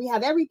garages, we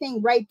have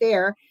everything right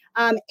there.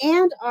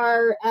 And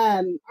our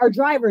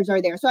drivers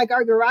are there. So like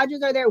our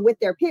garages are there with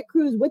their pit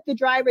crews, with the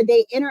driver,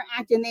 they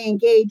interact and they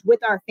engage with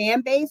our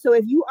fan base. So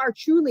if you are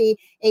truly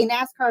a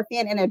NASCAR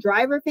fan and a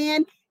driver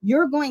fan,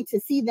 you're going to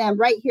see them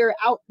right here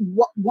out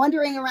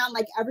wandering around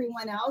like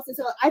everyone else. And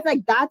so I feel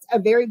like that's a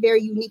very,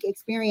 very unique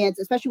experience,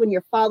 especially when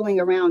you're following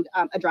around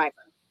a driver.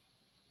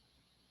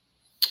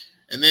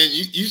 And then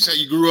you said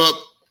you grew up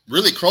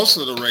really close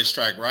to the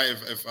racetrack, right?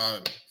 If I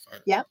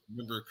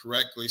remember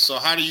correctly. So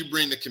how do you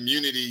bring the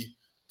community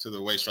to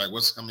the racetrack?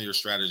 What's some of your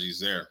strategies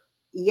there?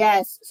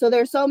 Yes. So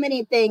there's so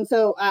many things.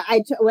 So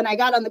when I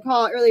got on the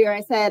call earlier,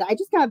 I said, I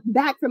just got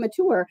back from a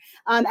tour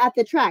at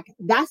the track.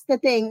 That's the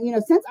thing,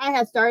 since I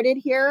have started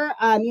here,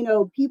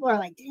 people are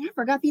like, dang, I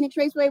forgot Phoenix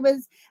Raceway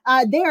was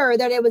there,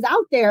 that it was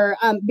out there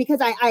because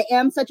I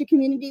am such a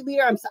community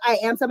leader. I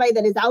am somebody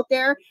that is out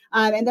there.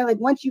 And they're like,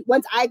 once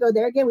I go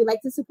there again, we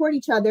like to support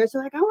each other. So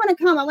like, I want to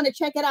come, I want to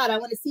check it out. I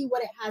want to see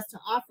what it has to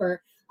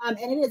offer. And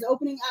it is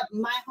opening up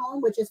my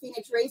home, which is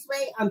Phoenix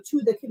Raceway,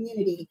 to the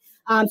community.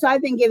 So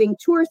I've been giving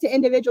tours to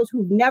individuals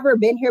who've never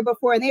been here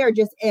before, and they are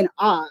just in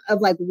awe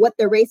of like what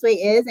the Raceway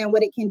is and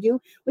what it can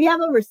do. We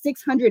have over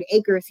 600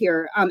 acres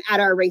here at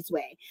our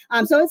Raceway.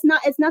 So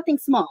it's nothing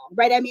small,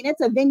 right? I mean,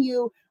 it's a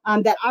venue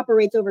that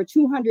operates over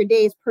 200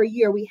 days per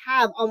year. We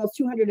have almost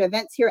 200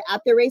 events here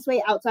at the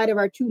Raceway outside of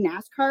our 2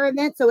 NASCAR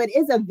events. So it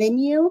is a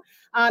venue.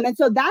 And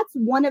so that's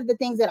one of the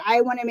things that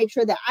I want to make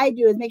sure that I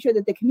do, is make sure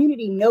that the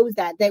community knows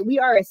that we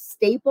are a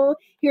staple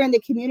here in the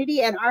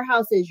community, and our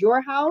house is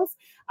your house.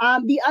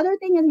 The other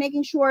thing is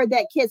making sure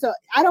that kids, so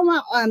I don't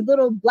want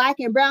little black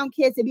and brown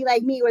kids to be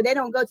like me, where they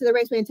don't go to the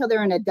Raceway until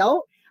they're an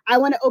adult. I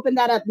want to open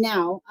that up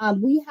now.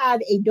 We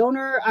have a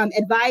donor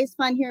advised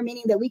fund here,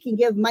 meaning that we can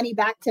give money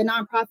back to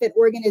nonprofit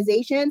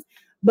organizations,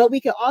 but we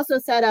could also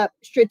set up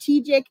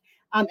strategic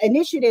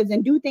initiatives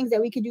and do things that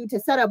we could do to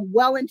set up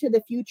well into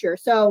the future.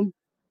 So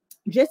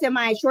just in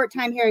my short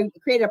time here, I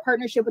created a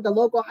partnership with a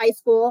local high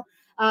school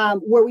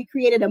where we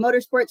created a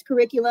motorsports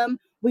curriculum.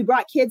 We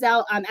brought kids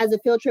out as a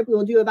field trip. We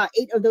will do about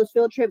 8 of those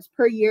field trips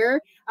per year.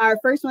 Our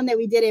first one that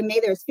we did in May,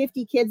 there's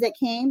 50 kids that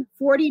came.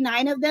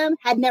 49 of them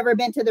had never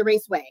been to the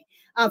Raceway.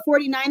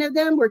 49 of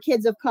them were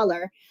kids of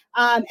color.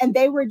 And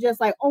they were just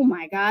like, oh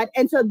my God.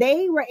 And so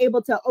they were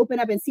able to open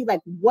up and see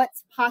like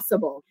what's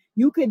possible.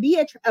 You could be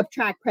a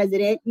track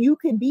president. You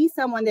could be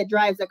someone that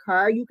drives a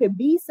car. You could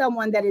be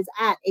someone that is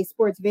at a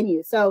sports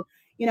venue. So,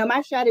 you know,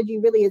 my strategy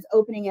really is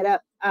opening it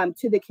up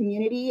to the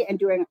community and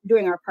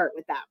doing our part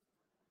with that.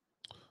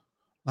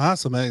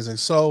 That's amazing.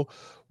 So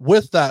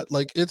with that,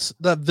 like, it's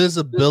that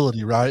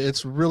visibility, right?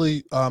 It's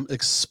really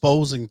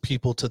exposing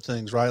people to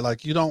things, right?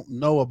 Like, you don't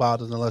know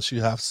about it unless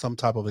you have some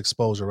type of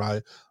exposure,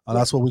 right?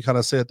 That's what we kind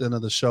of say at the end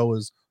of the show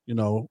is, you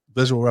know,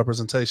 visual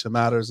representation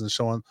matters, and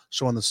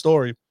showing the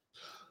story.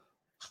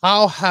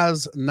 How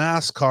has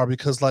NASCAR,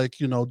 because like,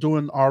 you know,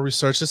 doing our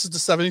research, this is the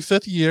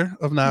 75th year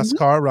of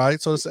NASCAR,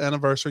 right? So it's an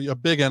anniversary, a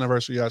big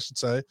anniversary, I should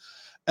say.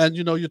 And,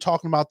 you know, you're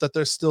talking about that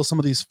there's still some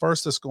of these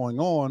firsts that's going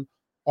on,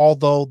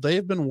 although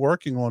they've been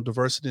working on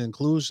diversity and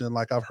inclusion,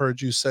 like I've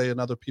heard you say and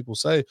other people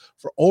say,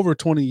 for over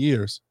 20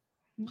 years.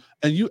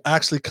 And you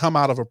actually come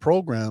out of a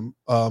program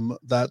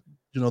that,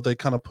 you know, they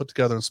kind of put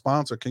together and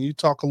sponsor. Can you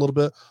talk a little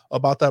bit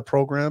about that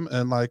program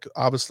and like,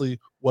 obviously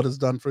what it's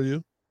done for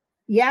you?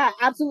 Yeah,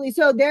 absolutely.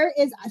 So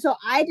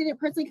I didn't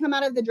personally come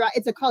out of the drive.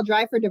 It's called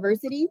Drive for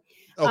Diversity.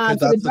 Okay,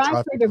 So that's the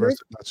Drive for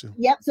Diversity. Got you.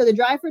 Yep. So the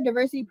Drive for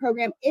Diversity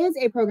program is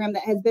a program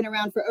that has been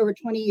around for over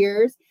 20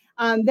 years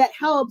that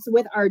helps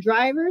with our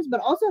drivers,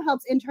 but also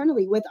helps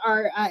internally with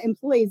our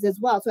employees as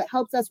well. So it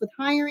helps us with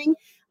hiring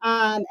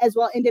as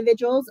well,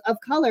 individuals of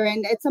color.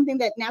 And it's something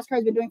that NASCAR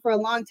has been doing for a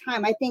long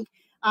time. I think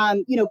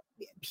you know,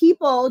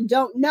 people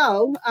don't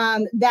know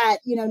that,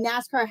 you know,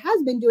 NASCAR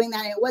has been doing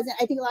that. And it wasn't,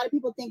 I think a lot of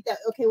people think that,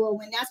 okay, well,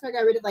 when NASCAR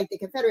got rid of like the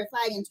Confederate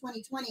flag in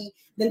 2020,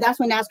 then that's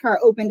when NASCAR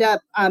opened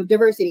up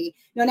diversity.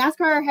 You know,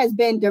 NASCAR has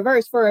been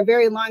diverse for a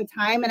very long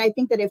time. And I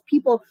think that if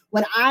people,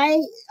 when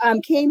I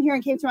came here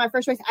and came to my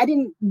first race, I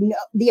didn't know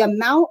the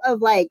amount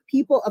of like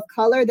people of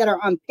color that are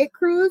on pit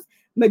crews.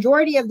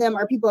 Majority of them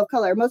are people of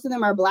color. Most of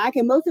them are Black,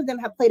 and most of them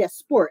have played a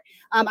sport.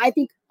 I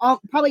think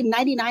probably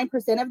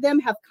 99% of them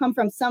have come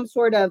from some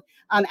sort of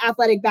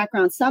athletic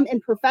background, some in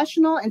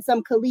professional and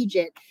some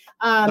collegiate.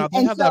 Now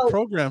they have that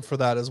program for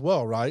that as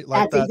well, right?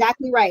 Like that's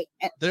exactly right.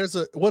 There's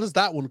what is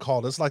that one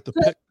called? It's like the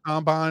pick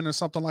combine or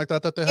something like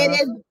that they have?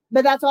 It is,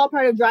 but that's all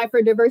part of Drive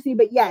for Diversity.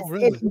 But yes,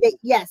 really?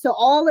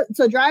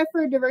 So Drive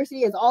for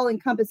Diversity is all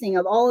encompassing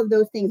of all of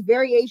those things,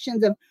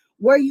 variations of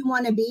where you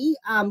want to be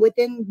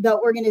within the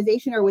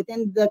organization or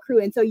within the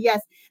crew. And so,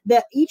 yes,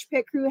 each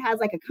pit crew has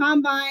like a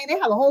combine. They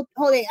have a whole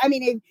day. I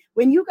mean,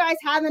 when you guys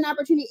have an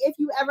opportunity, if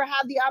you ever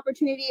have the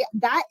opportunity,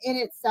 that in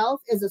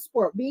itself is a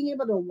sport. Being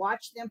able to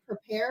watch them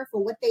prepare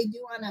for what they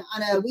do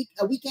on a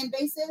weekend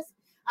basis,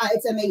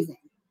 it's amazing.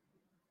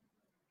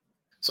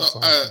 So,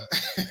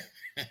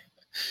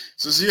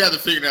 since you had to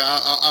figure it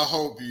out, I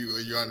hope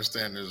you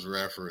understand this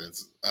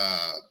reference.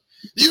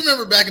 Do you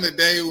remember back in the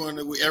day when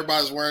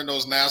everybody was wearing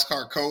those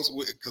NASCAR coats?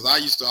 Because I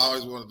used to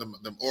always wear them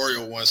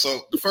Oreo ones. So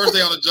the first day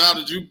on the job,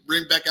 did you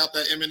bring back out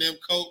that M&M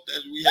coat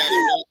that we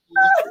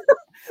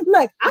had?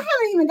 Look, I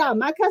haven't even got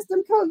my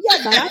custom coat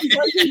yet, but I'm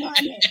working on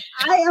it.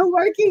 I am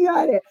working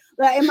on it.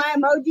 Like in my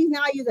emojis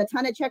now, I use a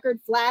ton of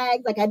checkered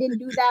flags. Like I didn't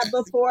do that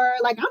before.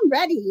 Like I'm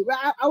ready.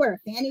 I wear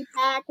a fanny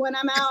pack when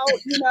I'm out.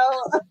 You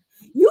know.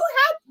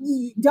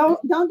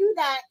 Don't do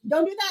that.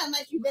 Don't do that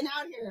unless you've been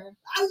out here.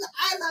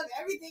 I love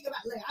everything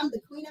about. Like I'm the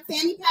queen of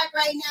fanny pack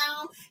right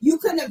now. You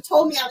couldn't have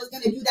told me I was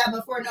going to do that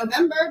before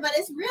November, but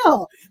it's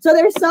real. So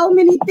there's so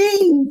many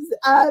things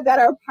that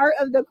are part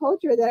of the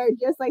culture that are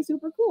just like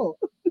super cool.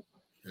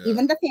 Yeah.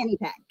 Even the fanny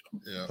pack.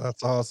 Yeah,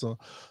 that's awesome.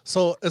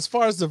 So as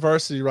far as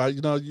diversity, right?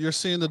 You know, you're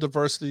seeing the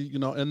diversity. You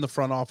know, in the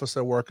front office,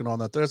 they're working on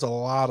that. There's a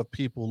lot of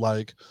people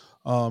like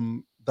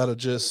that are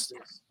just.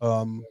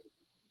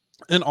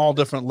 In all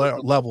different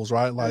levels,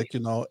 right? Like, you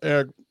know,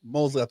 Eric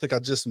Mosley, I think I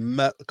just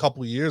met a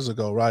couple of years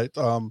ago, right?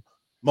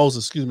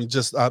 Moses, excuse me,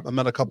 I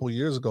met a couple of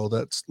years ago.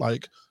 That's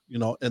like, you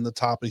know, in the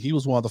top, and he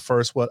was one of the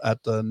first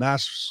at the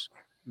Nash.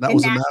 That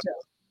was in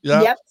Nashville.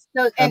 Yeah. Yep.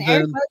 So and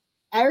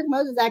Eric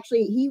Moses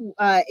actually he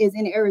is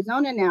in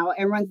Arizona now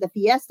and runs the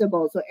Fiesta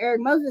Bowl. So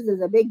Eric Moses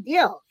is a big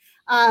deal.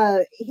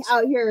 Out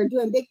here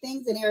doing big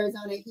things in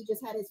Arizona. He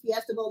just had his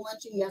Fiesta Bowl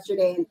luncheon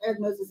yesterday, and Eric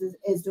Moses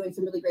is doing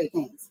some really great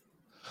things.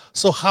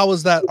 So how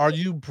is that? Are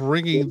you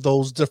bringing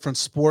those different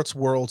sports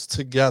worlds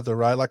together,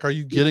 right? Like, are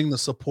you getting the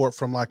support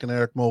from like an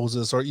Eric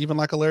Moses or even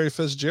like a Larry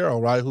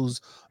Fitzgerald, right?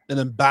 Who's an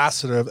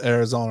ambassador of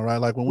Arizona, right?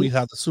 Like when we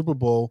had the Super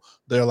Bowl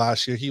there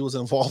last year, he was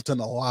involved in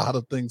a lot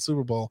of things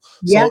Super Bowl.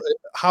 Yeah. So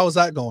how is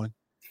that going?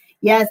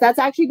 Yes, that's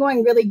actually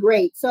going really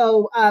great.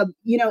 So,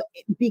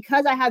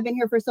 because I have been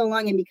here for so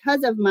long and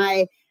because of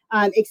my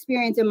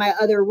experience in my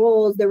other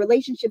roles, the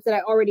relationships that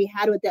I already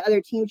had with the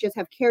other teams just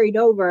have carried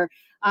over.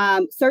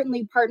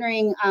 Certainly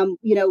partnering,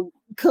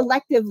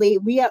 collectively.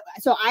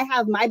 So I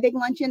have my big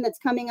luncheon that's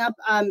coming up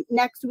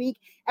next week.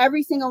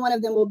 Every single one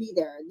of them will be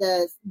there.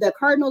 The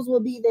Cardinals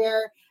will be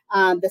there.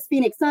 The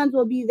Phoenix Suns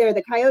will be there.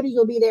 The Coyotes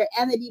will be there,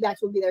 and the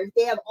D-backs will be there.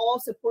 They have all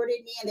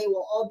supported me, and they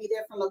will all be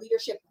there from a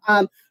leadership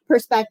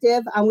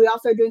perspective. We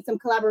also are doing some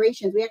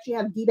collaborations. We actually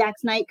have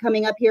D-backs night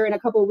coming up here in a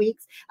couple of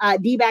weeks.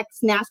 D-backs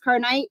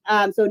NASCAR night.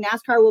 So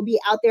NASCAR will be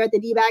out there at the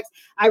D-backs.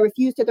 I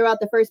refused to throw out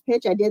the first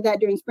pitch. I did that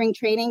during spring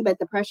training, but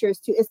the pressure is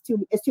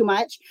too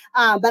much.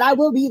 But I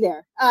will be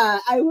there.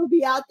 I will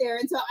be out there,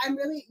 and so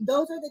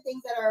those are the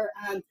things that are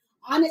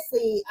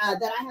honestly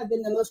that I have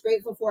been the most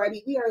grateful for. I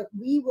mean,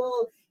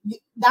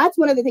 that's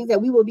one of the things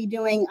that we will be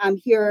doing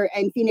here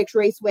in Phoenix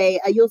Raceway.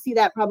 You'll see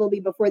that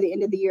probably before the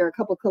end of the year, a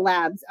couple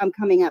collabs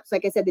coming up. So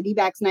like I said, the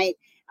D-backs night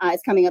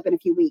is coming up in a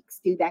few weeks.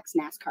 D-backs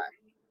NASCAR.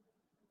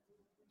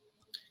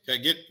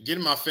 Okay,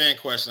 getting my fan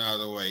question out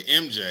of the way.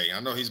 MJ, I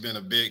know he's been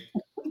a big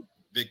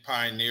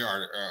pioneer,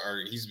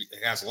 or he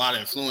has a lot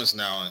of influence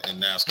now in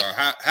NASCAR.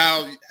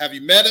 How have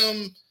you met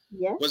him?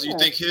 Yes. What do you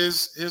think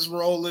his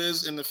role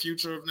is in the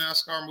future of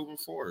NASCAR moving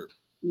forward?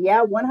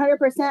 Yeah,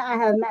 100%. I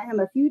have met him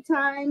a few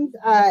times.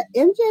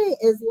 MJ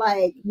is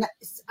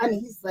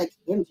he's like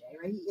MJ,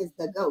 right? He is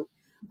the GOAT.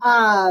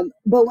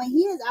 But when he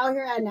is out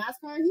here at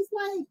NASCAR, he's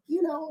like,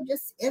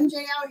 just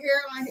MJ out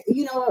here,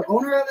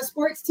 owner of a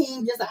sports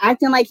team, just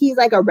acting like he's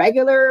like a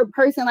regular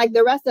person like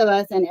the rest of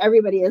us. And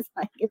everybody is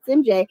like, it's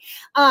MJ.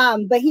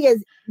 But he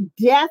is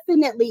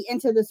definitely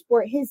into the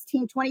sport. His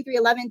team,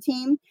 2311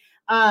 team,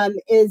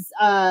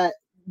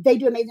 they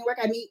do amazing work.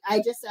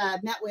 I just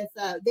met with,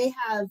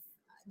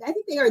 I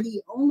think they are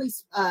the only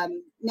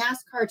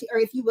NASCAR, or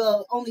if you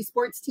will, only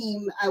sports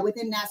team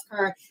within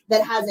NASCAR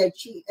that has a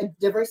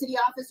diversity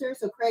officer.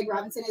 So Craig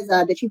Robinson is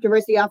the chief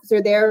diversity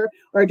officer there,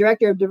 or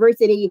director of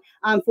diversity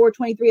for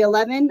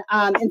 2311.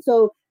 And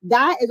so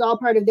that is all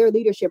part of their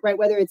leadership, right?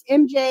 Whether it's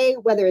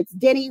MJ, whether it's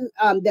Denny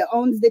that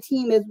owns the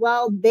team as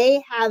well,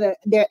 they have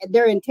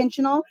they're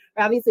intentional.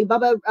 Obviously,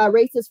 Bubba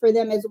races for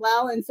them as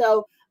well, and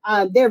so.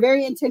 They're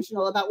very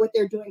intentional about what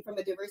they're doing from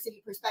a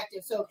diversity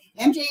perspective. So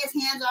MJ is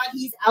hands-on.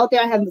 He's out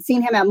there. I have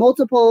seen him at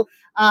multiple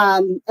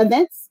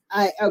events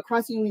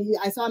across the union.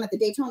 I saw him at the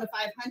Daytona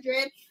 500.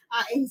 And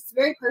he's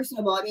very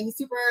personable. I mean, he's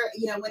super,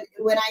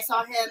 when I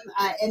saw him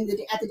at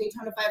the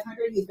Daytona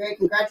 500, he's very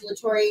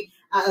congratulatory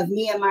of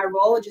me and my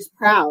role, just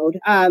proud.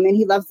 And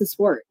he loves the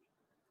sport.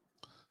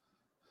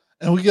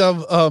 And we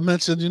have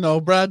mentioned,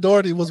 Brad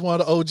Daugherty was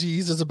one of the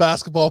OGs as a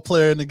basketball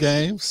player in the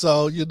game.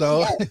 So,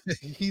 yes.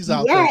 He's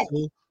out there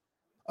too.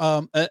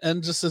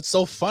 And just, it's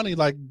so funny.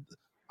 Like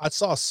I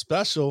saw a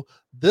special,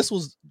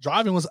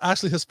 driving was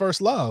actually his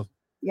first love.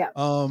 Yeah.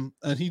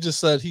 And he just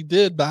said he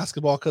did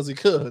basketball because he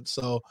could.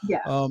 So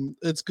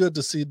it's good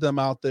to see them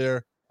out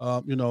there,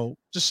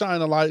 just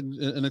shining a light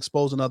and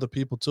exposing other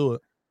people to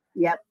it.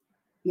 Yep.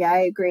 Yeah, I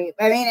agree.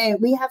 I mean,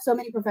 and we have so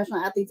many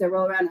professional athletes that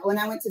roll around. When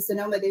I went to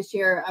Sonoma this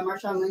year,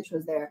 Marshawn Lynch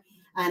was there.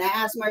 And I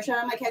asked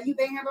Marshawn, I'm like, have you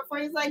been here before?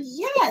 He's like,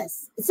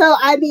 yes. So,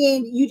 I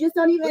mean, you just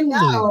don't even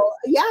know.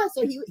 Yeah,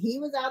 so he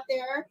was out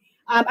there.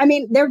 I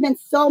mean, there have been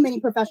so many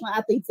professional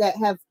athletes that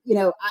have,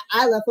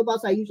 I love football,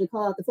 so I usually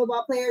call out the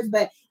football players,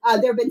 but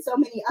there have been so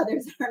many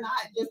others that are not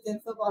just in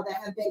football that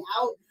have been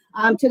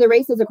out to the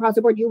races across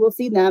the board. You will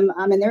see them,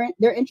 and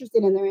they're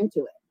interested and they're into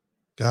it.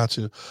 Got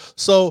you.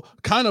 So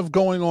kind of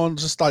going on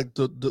just like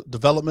the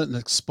development and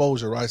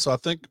exposure, right? So I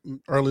think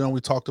early on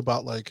we talked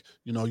about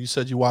you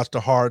said you watched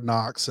the Hard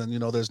Knocks and,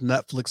 there's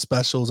Netflix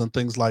specials and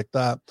things like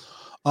that.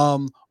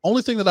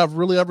 Only thing that I've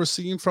really ever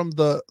seen from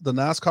the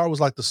NASCAR was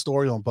like the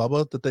story on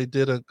Bubba that they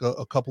did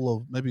a couple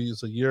of, maybe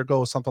it's a year ago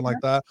or something like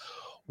that.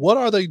 What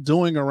are they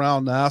doing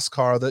around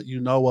NASCAR that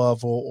you know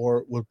of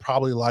or would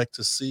probably like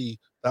to see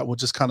that would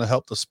just kind of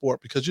help the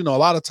sport? Because, a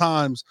lot of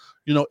times,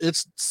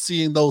 it's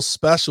seeing those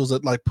specials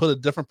that like put a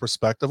different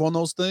perspective on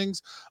those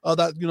things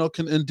that,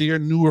 can endear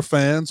newer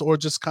fans or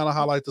just kind of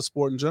highlight the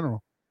sport in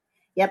general.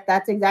 Yep,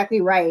 that's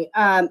exactly right.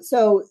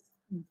 So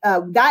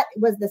that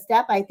was the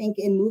step, I think,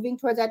 in moving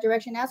towards that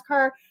direction.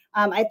 NASCAR,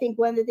 I think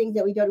one of the things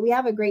that we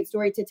have a great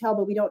story to tell,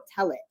 but we don't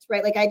tell it,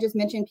 right? Like I just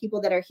mentioned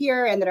people that are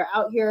here and that are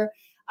out here.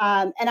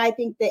 And I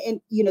think that,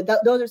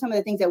 those are some of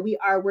the things that we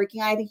are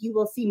working on. I think you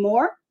will see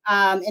more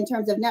in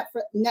terms of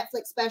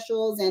Netflix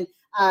specials and,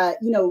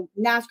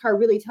 NASCAR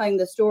really telling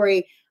the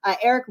story.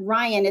 Eric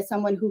Ryan is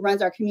someone who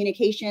runs our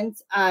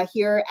communications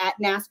here at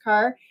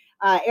NASCAR.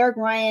 Eric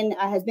Ryan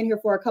has been here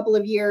for a couple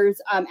of years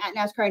at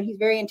NASCAR, and he's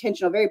very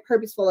intentional, very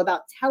purposeful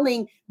about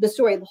telling the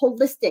story, the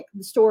holistic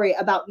story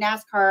about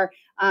NASCAR,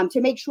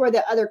 to make sure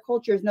that other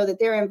cultures know that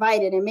they're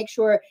invited, and make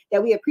sure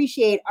that we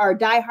appreciate our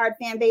diehard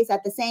fan base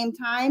at the same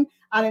time,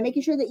 and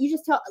making sure that you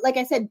just tell, like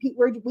I said,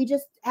 we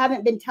just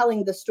haven't been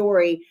telling the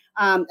story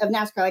of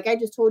NASCAR. Like I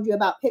just told you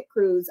about pit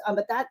crews,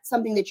 but that's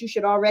something that you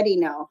should already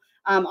know,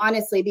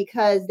 honestly,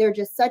 because they're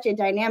just such a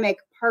dynamic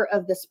part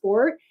of the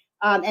sport,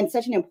 and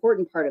such an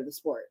important part of the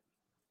sport.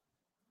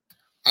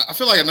 I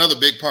feel like another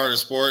big part of the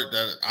sport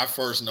that I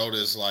first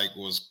noticed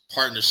was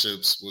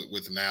partnerships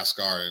with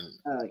NASCAR,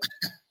 and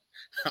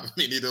how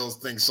many of those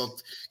things. So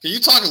can you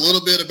talk a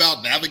little bit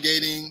about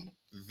navigating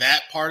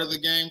that part of the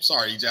game?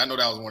 Sorry, EJ, I know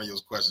that was one of your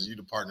questions. You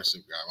the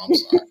partnership guy. I'm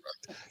sorry.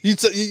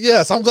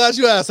 Yes, I'm glad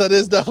you asked. That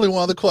is definitely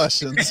one of the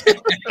questions.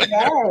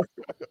 Yes.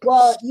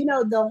 Well,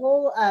 the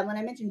whole, when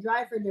I mentioned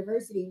Drive for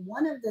Diversity,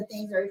 one of the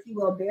things, or if you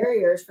will,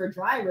 barriers for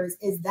drivers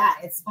is that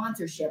it's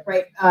sponsorship,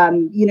 right?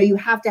 You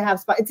have to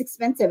have, it's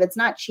expensive. It's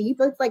not cheap.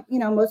 It's like,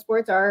 most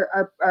sports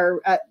are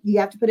you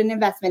have to put an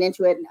investment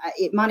into it,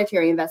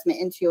 monetary investment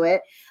into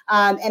it.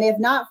 And if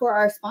not for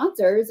our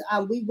sponsors,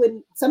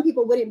 some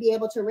people wouldn't be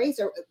able to race,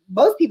 or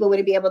most people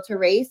wouldn't be able to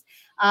race.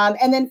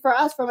 And then for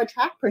us, from a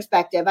track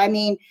perspective,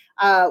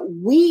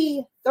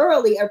 we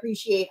thoroughly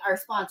appreciate our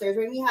sponsors.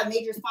 When we have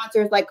major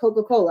sponsors like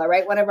Coca-Cola,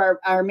 right? One of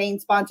our main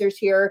sponsors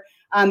here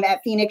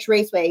at Phoenix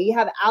Raceway. You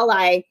have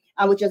Ally,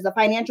 which is a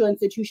financial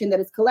institution that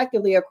is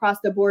collectively across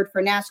the board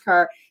for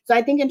NASCAR. So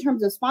I think in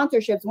terms of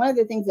sponsorships, one of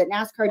the things that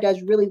NASCAR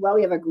does really well,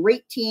 we have a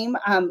great team,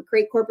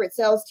 great corporate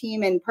sales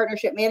team and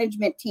partnership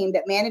management team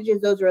that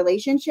manages those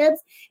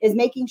relationships, is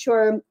making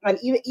sure,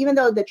 even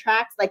though the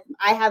tracks, like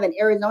I have an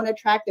Arizona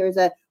track, there's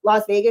a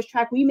Las Vegas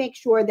track, we make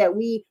sure that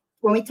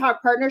when we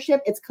talk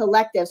partnership, it's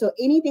collective. So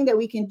anything that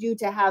we can do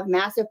to have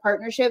massive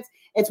partnerships,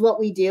 it's what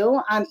we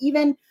do.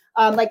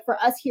 Like for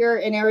us here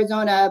in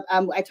Arizona,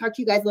 I talked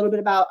to you guys a little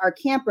bit about our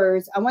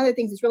campers. One of the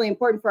things that's really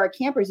important for our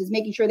campers is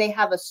making sure they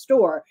have a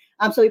store.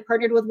 So we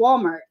partnered with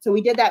Walmart. So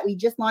we did that. We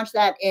just launched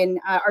that, and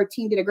our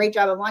team did a great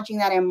job of launching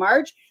that in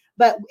March.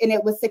 And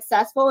it was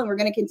successful, and we're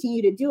going to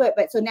continue to do it.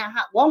 But so now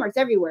Walmart's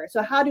everywhere.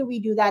 So how do we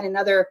do that in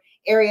other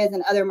areas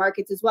and other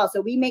markets as well? So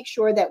we make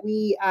sure that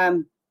we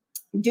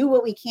do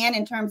what we can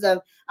in terms of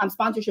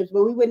sponsorships,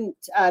 but we wouldn't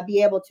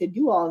be able to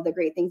do all of the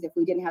great things if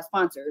we didn't have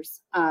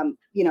sponsors,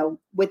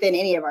 within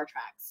any of our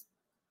tracks.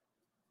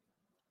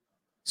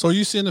 So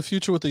you see in the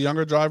future with the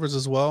younger drivers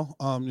as well,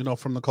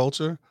 from the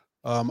culture?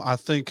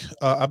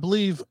 I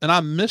believe, and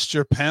I missed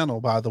your panel,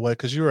 by the way,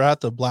 because you were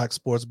at the Black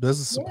Sports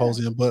Business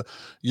Symposium, but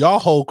y'all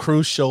whole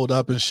crew showed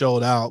up and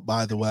showed out,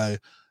 by the way.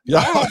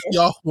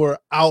 Y'all were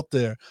out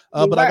there.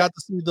 But I got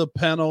to see the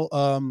panel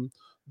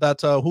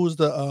who's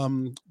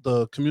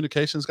the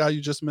communications guy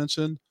you just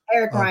mentioned?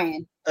 Eric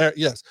Ryan.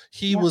 Yes,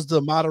 he was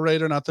the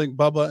moderator, and I think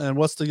Bubba, and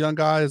what's the young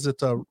guy? Is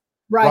it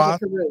Roger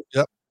Carew?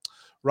 Yep,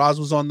 Roz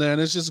was on there,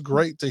 and it's just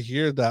great to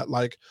hear that.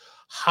 Like,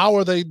 how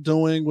are they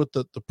doing with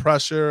the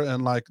pressure,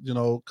 and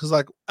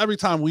because every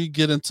time we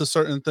get into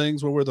certain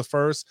things where we're the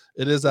first,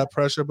 it is that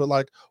pressure. But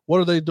what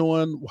are they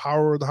doing? How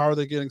are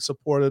they getting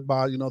supported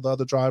by the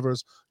other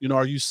drivers?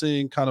 Are you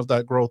seeing kind of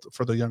that growth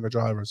for the younger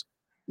drivers?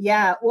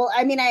 Yeah, well,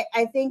 I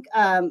think,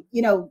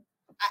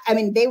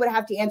 they would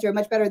have to answer it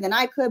much better than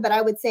I could, but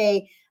I would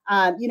say,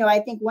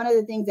 I think one of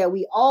the things that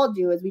we all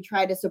do is we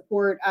try to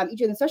support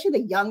each other, especially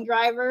the young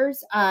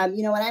drivers.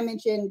 When I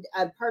mentioned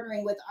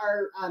partnering with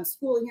our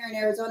school here in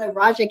Arizona,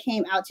 Raja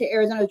came out to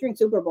Arizona during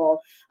Super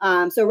Bowl.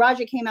 So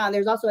Raja came out, and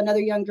there's also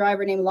another young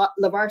driver named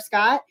LeVar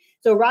Scott.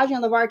 So Raja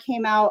and LeVar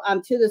came out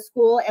to the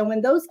school, and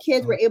when those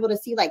kids were able to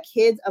see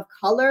kids of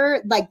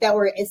color, that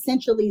were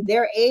essentially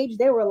their age,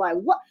 they were like,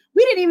 what?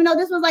 We didn't even know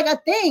this was a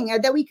thing, or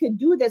that we could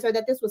do this, or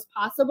that this was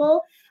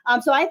possible.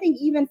 So I think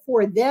even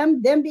for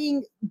them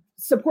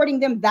supporting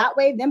them that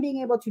way, them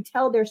being able to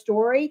tell their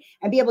story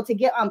and be able to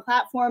get on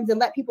platforms and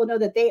let people know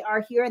that they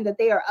are here and that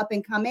they are up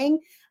and coming,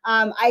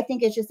 I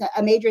think it's just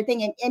a major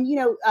thing. And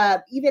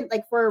even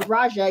for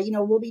Raja,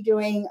 we'll be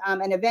doing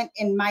an event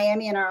in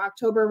Miami in our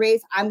October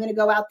race. I'm going to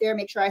go out there,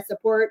 make sure I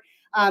support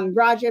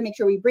Raja, make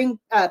sure we bring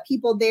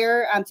people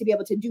there to be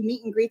able to do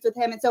meet and greets with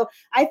him. And so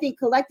I think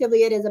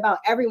collectively it is about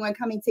everyone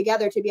coming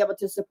together to be able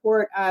to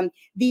support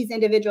these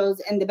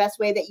individuals in the best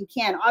way that you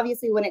can.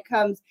 Obviously, when it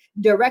comes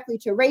directly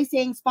to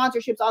racing,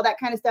 sponsorships, all that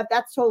kind of stuff,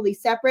 that's totally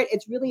separate.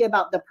 It's really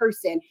about the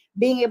person,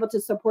 being able to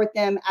support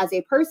them as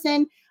a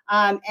person,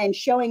 and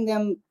showing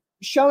them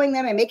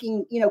and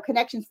making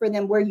connections for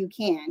them where you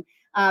can.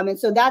 And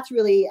so that's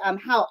really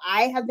how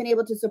I have been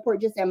able to support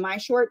just in my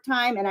short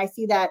time. And I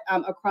see that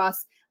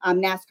across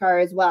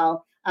NASCAR as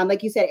well.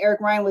 Like you said,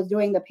 Eric Ryan was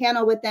doing the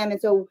panel with them. And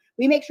so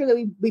we make sure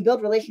that we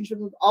build relationships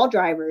with all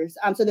drivers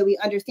so that we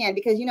understand,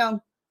 because,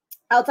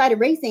 outside of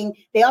racing,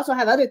 they also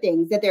have other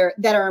things that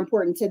are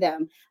important to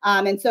them.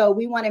 And so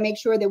we want to make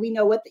sure that we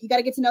know you got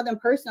to get to know them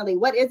personally.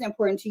 What is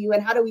important to you,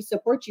 and how do we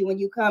support you when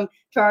you come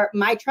to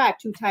my track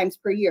 2 times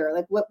per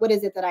year? What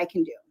is it that I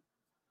can do?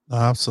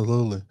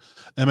 Absolutely.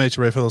 MH,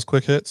 ready for those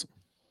quick hits?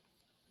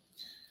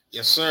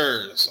 Yes,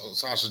 sir. So,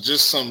 Sasha,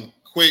 just some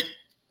quick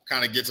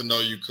kind of get to know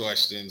you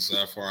questions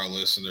for our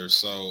listeners.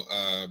 So,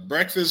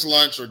 breakfast,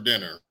 lunch, or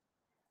dinner?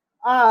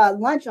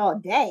 Lunch all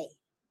day.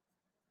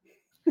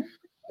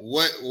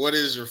 What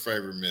is your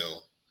favorite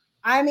meal?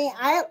 I mean,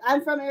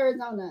 I'm from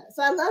Arizona,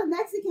 so I love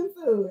Mexican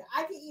food.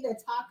 I can eat a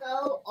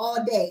taco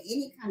all day,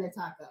 any kind of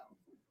taco.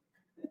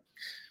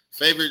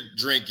 Favorite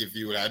drink, if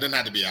you would. It doesn't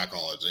have to be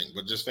alcoholic drink,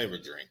 but just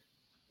favorite drink.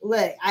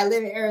 Look, I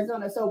live in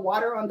Arizona, so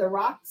water on the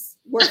rocks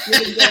works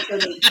really good for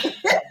me.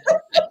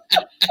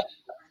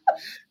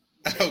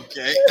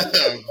 Okay.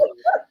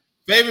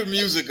 Favorite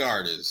music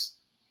artist?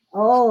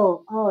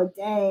 Oh,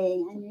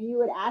 dang! I knew you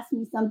would ask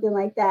me something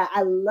like that.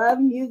 I love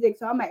music,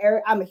 so I'm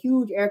a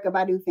huge Erykah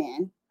Badu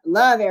fan. I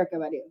love Erykah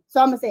Badu,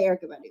 so I'm gonna say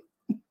Erykah Badu.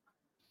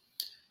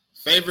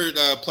 Favorite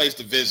place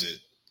to visit,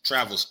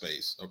 travel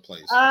space or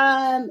place?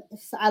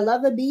 So I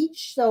love the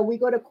beach, so we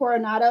go to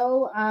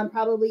Coronado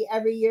probably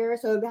every year.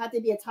 So it would have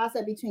to be a toss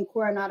up between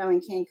Coronado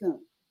and Cancun.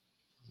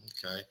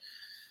 Okay.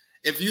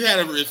 If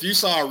you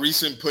saw a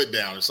recent put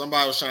down, if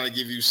somebody was trying to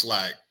give you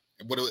slack,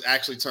 but it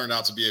actually turned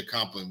out to be a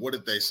compliment, what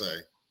did they say?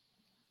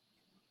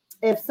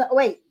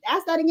 Wait,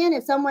 ask that again.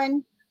 If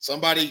somebody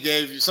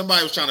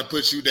was trying to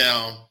put you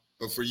down,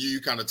 but for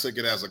you kind of took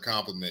it as a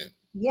compliment.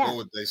 Yeah. What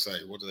would they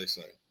say? What do they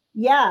say?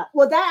 Yeah,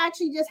 well, that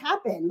actually just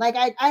happened. Like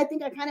I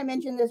think I kind of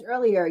mentioned this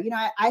earlier. You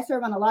know, I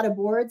serve on a lot of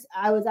boards.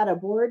 I was at a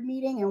board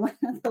meeting, and one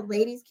of the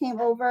ladies came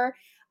over,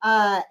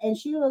 and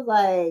she was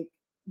like,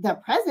 "The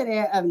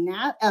president of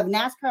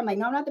NASCAR." I'm like,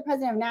 "No, I'm not the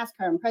president of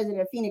NASCAR. I'm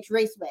president of Phoenix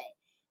Raceway."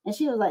 And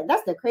she was like,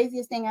 "That's the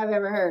craziest thing I've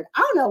ever heard."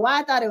 I don't know why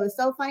I thought it was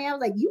so funny. I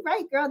was like, "You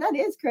right, girl. That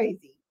is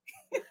crazy."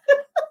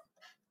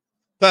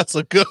 That's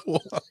a good one.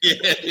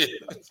 Yeah.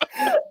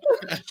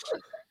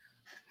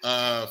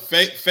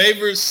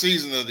 Favorite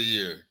season of the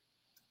year?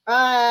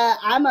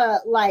 I'm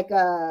like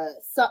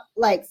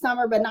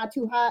summer, but not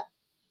too hot.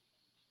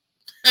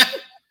 I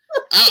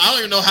don't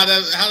even know how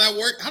that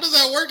work. How does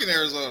that work in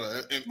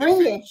Arizona?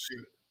 Bring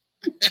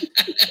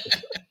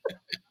it.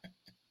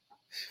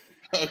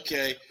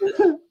 Okay.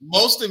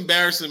 Most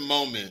embarrassing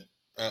moment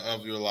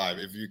of your life,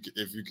 if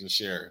you can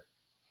share.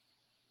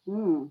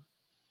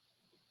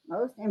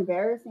 Most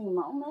embarrassing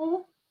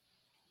moment.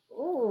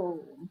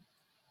 Oh,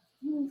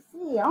 let me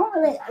see.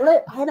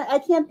 I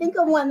can't think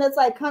of one that's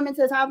like coming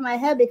to the top of my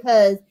head,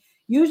 because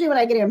usually when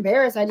I get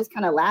embarrassed, I just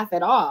kind of laugh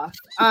it off.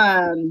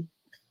 I mean,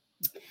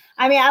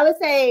 I would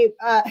say,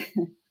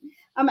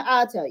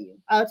 I'll tell you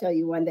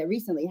one that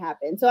recently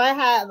happened. So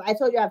I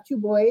told you I have two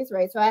boys,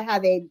 right? So I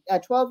have a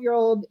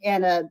 12-year-old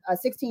and a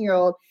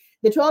 16-year-old.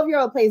 The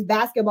 12-year-old plays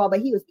basketball,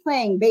 but he was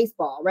playing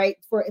baseball, right?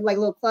 For like a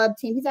little club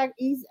team.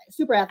 He's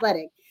super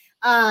athletic.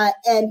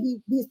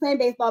 And he's playing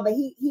baseball, but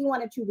he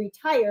wanted to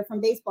retire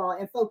from baseball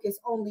and focus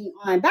only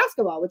on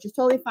basketball, which is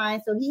totally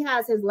fine. So he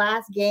has his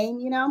last game,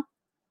 you know,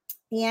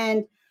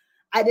 and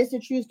this is a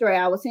true story.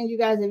 I will send you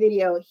guys a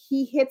video.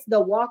 He hits the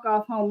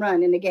walk-off home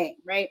run in the game,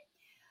 right?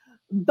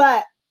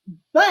 But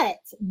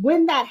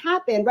when that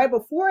happened, right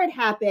before it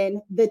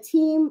happened, the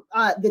team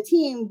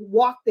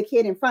walked the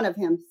kid in front of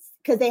him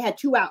because they had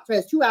 2 outs. So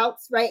there's 2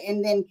 outs, right?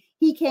 And then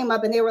he came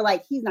up and they were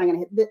like, he's not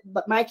gonna hit,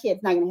 but my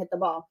kid's not gonna hit the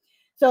ball.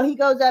 So he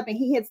goes up and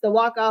he hits the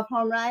walk-off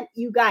home run.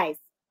 You guys,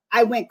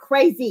 I went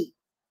crazy.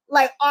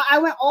 Like I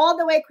went all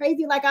the way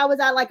crazy, like I was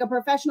at like a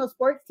professional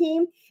sports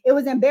team. It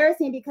was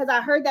embarrassing because I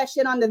heard that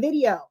shit on the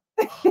video.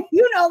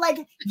 You know,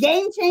 like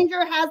Game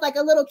Changer has like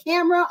a little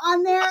camera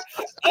on there,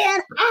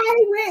 and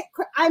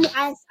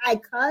I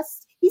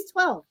cussed. He's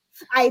 12.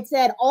 I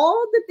said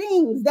all the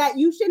things that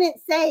you shouldn't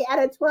say at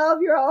a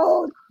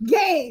 12-year-old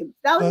game.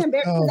 That was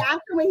embarrassing. Because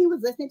after when he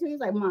was listening to it, he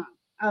was like, "Mom,"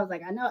 I was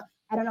like, I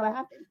don't know what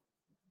happened.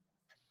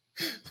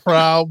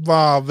 Proud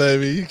mom,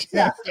 baby. You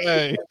can't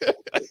say.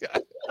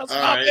 That's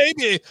my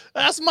baby.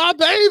 That's my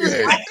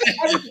baby.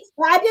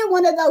 I did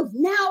one of those.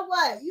 Now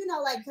what? You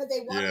know, like because they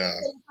walked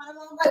in front of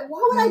them. Like,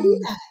 why would I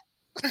do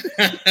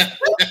that?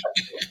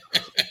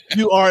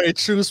 You are a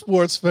true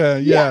sports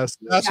fan. Yes,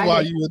 that's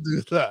why you would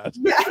do that.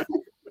 Yeah.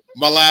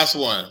 My last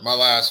one.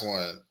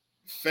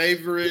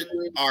 Favorite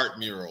art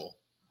mural?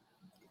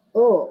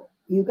 Oh,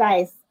 you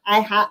guys.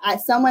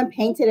 Someone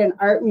painted an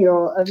art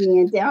mural of me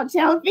in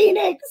downtown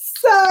Phoenix,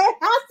 so it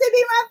has to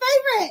be my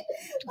favorite.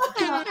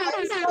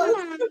 I'm so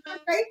super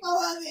grateful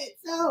of it.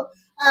 So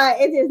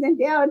it is in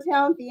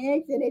downtown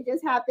Phoenix, and it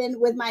just happened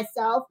with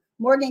myself,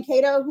 Morgan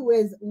Cato, who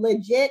is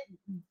legit.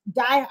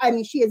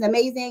 She is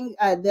amazing.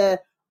 The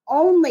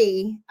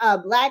only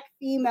Black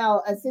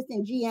female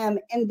assistant GM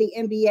in the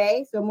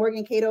NBA. So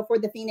Morgan Cato for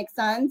the Phoenix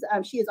Suns.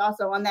 She is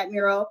also on that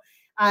mural.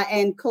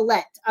 And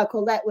Colette.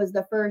 Colette was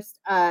the first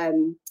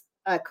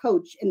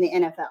coach in the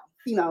NFL,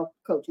 female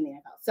coach in the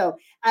NFL. So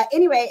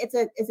anyway, it's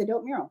a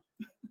dope mural.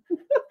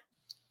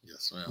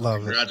 Yes, ma'am.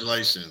 Love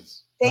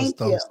Congratulations. Thank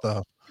you.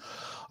 Stuff.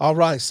 All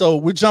right, so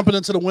we're jumping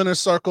into the winner's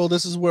circle.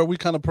 This is where we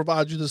kind of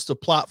provide you the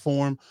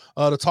platform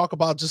to talk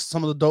about just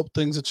some of the dope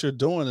things that you're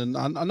doing. And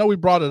I know we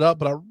brought it up,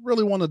 but I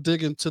really want to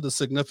dig into the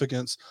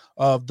significance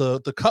of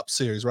the Cup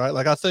Series, right?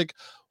 Like I think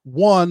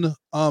one,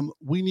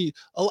 we need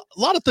a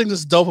lot of things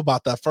that's dope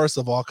about that, first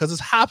of all, because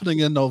it's happening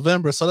in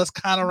November. So that's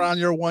kind of around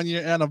your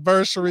 1-year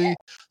anniversary.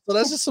 So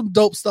that's just some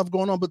dope stuff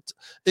going on. But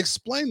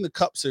explain the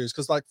Cup Series,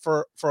 because like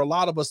for a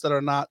lot of us that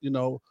are not,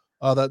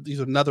 that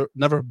either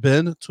never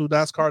been to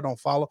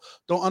NASCAR,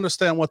 don't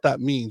understand what that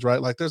means,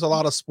 right? Like there's a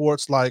lot of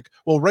sports, like,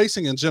 well,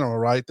 racing in general,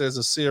 right? There's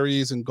a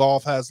series, and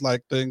golf has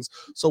like things.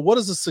 So what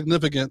is the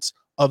significance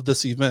of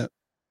this event?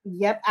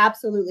 Yep,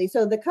 absolutely.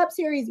 So the Cup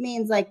Series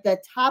means like the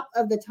top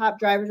of the top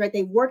drivers, right?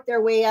 They've worked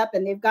their way up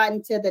and they've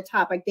gotten to the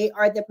top. Like they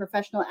are the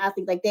professional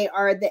athlete, like they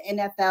are the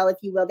NFL, if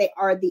you will. They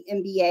are the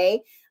NBA,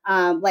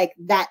 like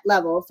that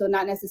level. So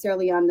not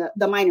necessarily on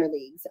the minor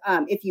leagues,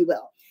 if you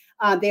will.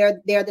 They're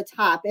the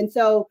top. And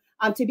so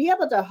to be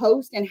able to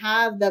host and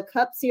have the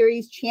Cup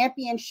Series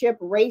championship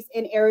race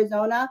in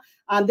Arizona,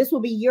 this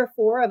will be year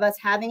 4 of us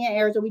having it in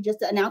Arizona. We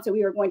just announced that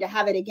we were going to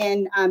have it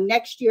again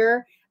next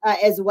year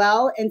as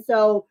well. And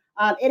so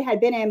it had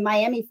been in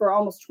Miami for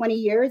almost 20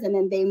 years, and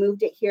then they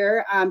moved it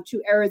here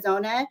to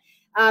Arizona.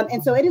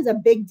 And so it is a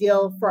big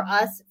deal for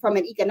us from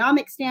an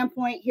economic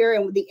standpoint here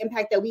and the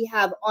impact that we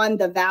have on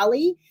the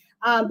Valley.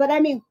 But I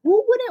mean,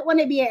 who wouldn't want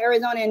to be in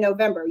Arizona in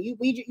November? You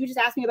just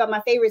asked me about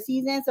my favorite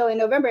season. So in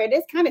November, it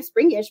is kind of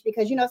springish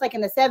because, it's like in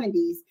the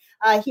 70s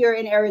here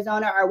in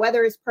Arizona. Our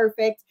weather is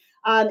perfect.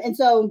 And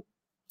so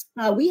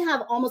we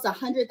have almost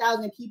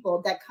 100,000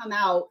 people that come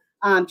out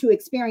to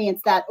experience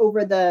that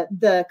over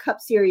the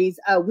Cup Series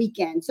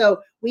weekend.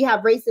 So we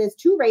have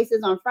 2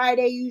 races on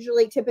Friday.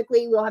 Usually,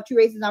 typically, we'll have 2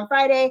 races on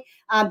Friday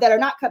that are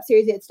not Cup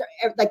Series. It's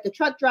like the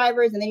truck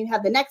drivers, and then you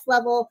have the next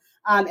level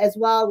as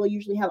well. We'll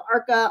usually have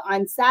ARCA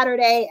on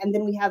Saturday, and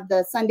then we have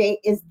the Sunday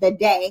is the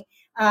day.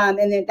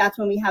 And then that's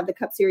when we have the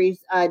Cup Series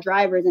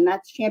drivers, and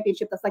that's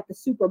championship. That's like the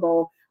Super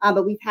Bowl.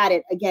 But we've had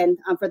it again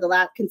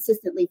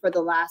consistently for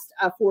the last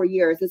 4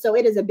 years. And so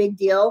it is a big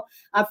deal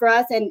for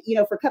us. And,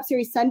 for Cup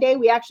Series Sunday,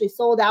 we actually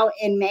sold out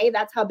in May.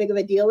 That's how big of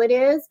a deal it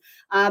is.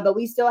 But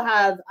we still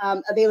have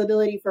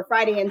availability for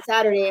Friday and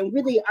Saturday. And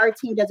really, our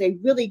team does a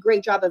really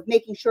great job of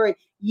making sure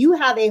you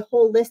have a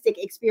holistic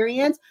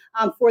experience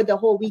for the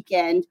whole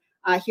weekend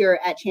here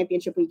at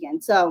Championship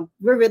Weekend. So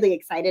we're really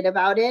excited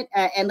about it.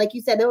 And like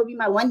you said, that will be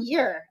my 1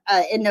 year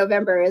in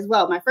November as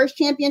well. My first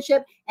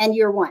championship and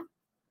year 1.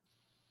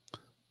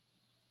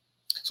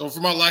 So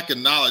for my lack of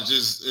knowledge,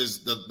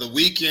 is the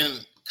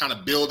weekend kind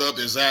of build up,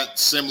 is that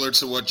similar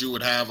to what you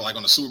would have like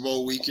on a Super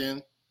Bowl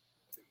weekend?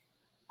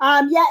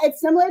 Yeah,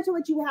 it's similar to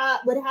what you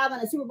would have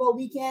on a Super Bowl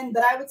weekend,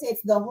 but I would say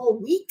it's the whole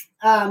week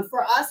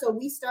for us. So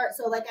we start.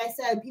 So like I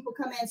said, people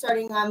come in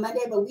starting on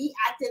Monday, but we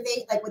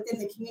activate like within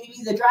the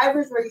community. The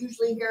drivers were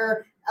usually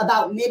here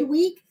about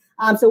midweek.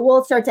 So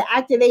we'll start to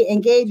activate,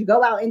 engage,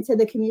 go out into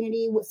the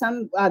community with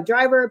some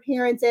driver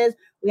appearances.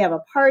 We have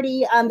a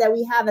party that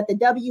we have at the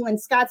W in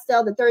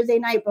Scottsdale the Thursday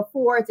night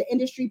before. It's an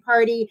industry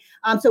party.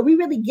 So we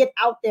really get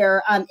out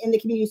there in the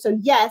community. So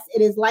yes,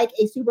 it is like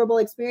a Super Bowl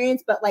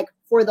experience, but like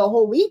for the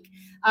whole week.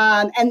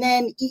 And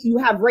then you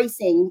have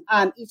racing.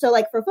 So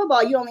like for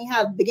football, you only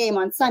have the game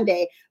on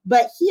Sunday.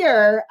 But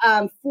here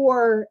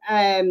for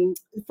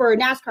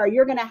NASCAR,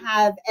 you're going to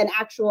have an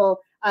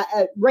actual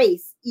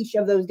race each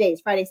of those days,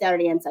 Friday,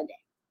 Saturday, and Sunday.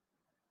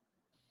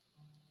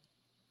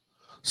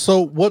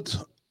 So what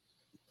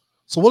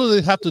do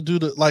they have to do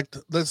to, like,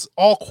 that's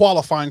all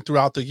qualifying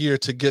throughout the year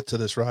to get to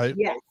this, right?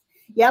 Yes.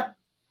 Yep.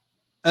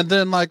 And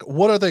then, like,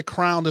 what are they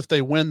crowned if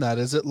they win that?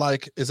 Is it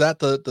like, is that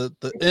the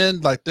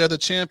end? Like, they're the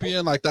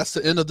champion? Like, that's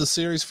the end of the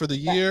series for the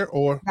year?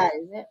 Or that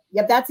is it.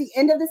 Yep, that's the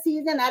end of the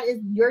season. That is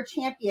your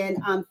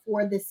champion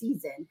for the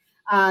season.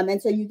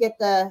 And so you get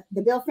the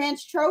Bill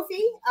France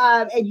Trophy,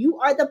 and you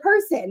are the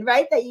person,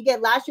 right, that you get.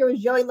 Last year was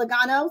Joey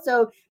Logano.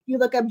 So if you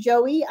look up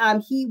Joey,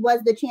 he was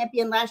the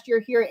champion last year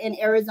here in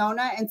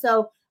Arizona. And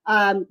so,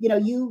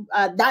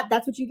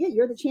 that's what you get.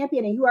 You're the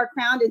champion and you are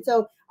crowned. And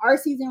so our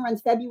season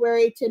runs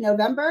February to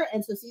November.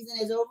 And so season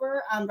is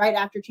over right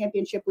after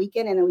championship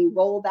weekend. And then we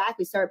roll back.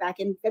 We start back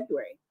in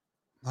February.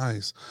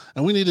 Nice.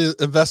 And we need to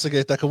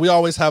investigate that, because we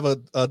always have a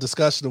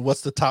discussion of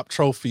what's the top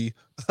trophy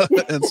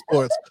in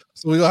sports.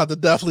 So we're going to have to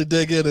definitely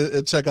dig in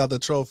and check out the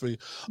trophy.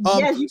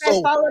 Yes, you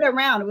guys follow it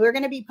around. We're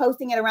going to be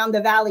posting it around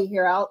the Valley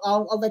here.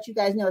 I'll let you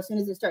guys know as soon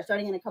as it starts,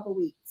 starting in a couple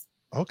weeks.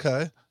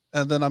 Okay.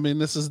 And then, I mean,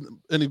 this is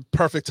any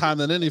perfect time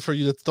than any for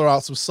you to throw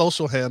out some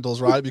social handles,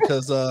 right?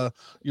 Because, the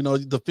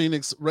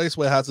Phoenix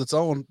Raceway has its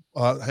own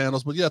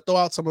handles. But, yeah, throw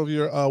out some of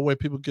your way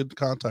people get in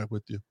contact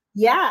with you.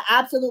 Yeah,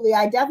 absolutely.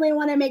 I definitely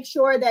want to make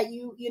sure that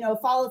you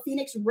follow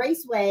Phoenix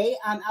Raceway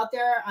out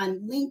there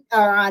on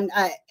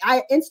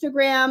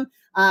Instagram,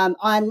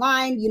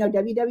 online,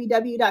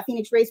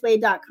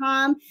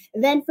 www.phoenixraceway.com.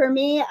 Then for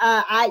me,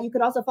 you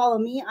could also follow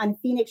me on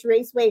Phoenix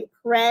Raceway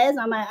Prez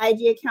on my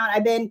IG account.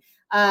 I've been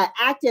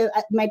active.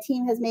 My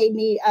team has made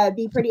me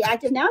be pretty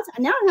active. Now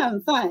I'm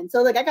having fun.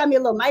 So look, I got me a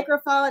little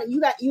microphone.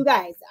 You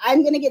guys,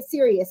 I'm going to get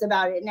serious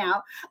about it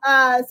now.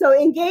 So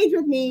engage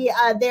with me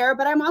there,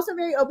 but I'm also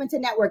very open to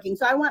networking.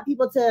 So I want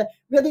people to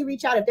really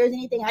reach out if there's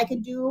anything I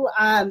can do.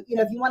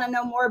 If you want to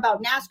know more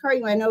about NASCAR,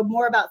 you want to know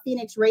more about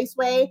Phoenix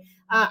Raceway,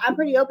 I'm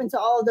pretty open to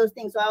all of those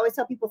things. So I always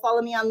tell people,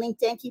 follow me on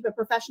LinkedIn, keep it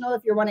professional.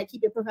 If you want to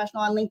keep it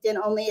professional on LinkedIn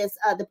only is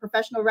the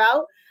professional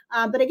route.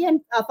 But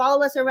again,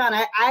 follow us around.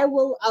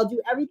 I'll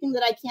do everything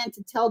that I can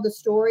to tell the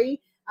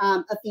story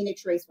of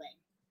Phoenix Raceway.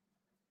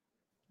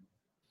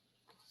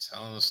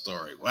 Telling the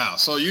story. Wow.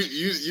 So you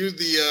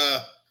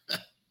the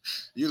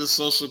you're the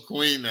social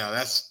queen now.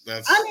 That's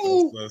I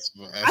mean,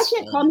 I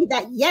can't call me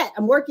that yet.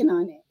 I'm working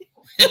on it.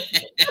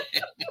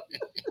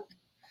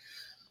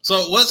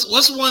 So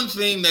what's one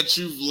thing that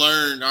you've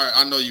learned?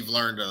 I know you've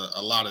learned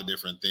a lot of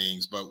different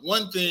things, but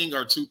one thing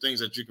or two things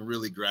that you can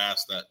really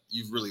grasp that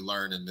you've really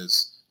learned in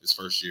this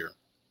first year.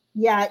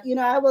 Yeah,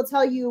 I will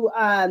tell you,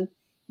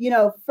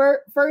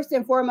 first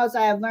and foremost,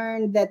 I have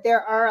learned that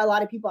there are a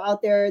lot of people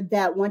out there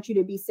that want you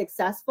to be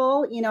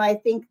successful. I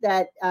think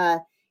that,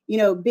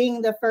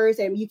 being the first,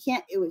 and you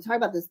can't, it was talk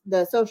about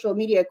the social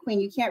media queen,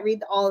 you can't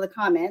read all of the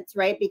comments,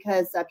 right?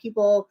 Because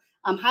people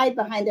hide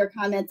behind their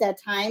comments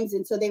at times.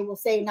 And so they will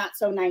say not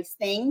so nice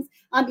things,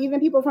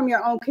 even people from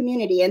your own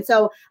community. And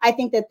so I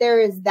think that there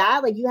is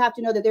that, like, you have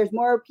to know that there's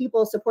more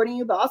people supporting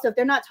you, but also if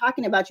they're not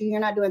talking about you, you're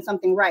not doing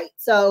something right.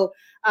 So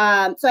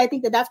I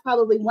think that that's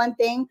probably one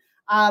thing.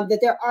 That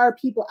there are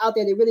people out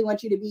there that really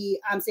want you to be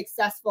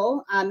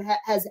successful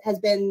has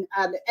been.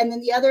 And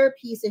then the other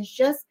piece is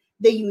just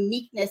the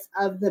uniqueness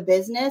of the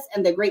business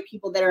and the great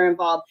people that are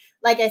involved.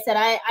 Like I said,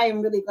 I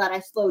am really glad I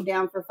slowed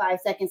down for 5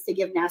 seconds to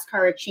give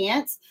NASCAR a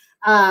chance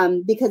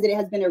because it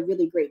has been a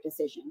really great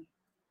decision.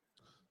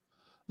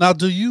 Now,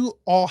 do you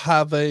all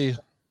have a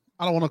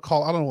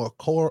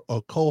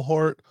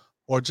cohort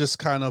or just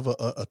kind of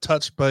a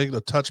touch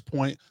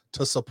point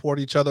to support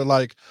each other?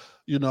 Like,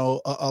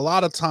 a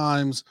lot of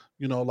times,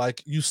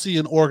 like you see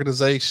in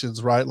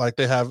organizations, right? Like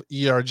they have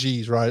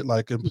ERGs, right?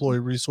 Like employee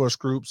resource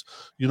groups,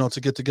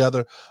 to get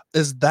together.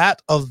 Is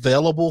that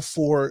available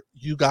for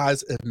you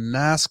guys in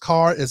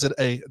NASCAR? Is it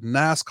a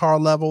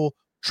NASCAR level,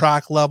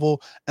 track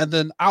level? And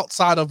then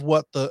outside of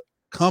what the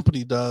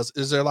company does,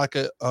 is there like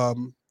a, what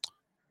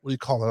do you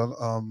call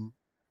it?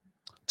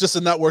 Just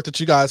a network that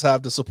you guys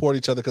have to support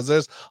each other, because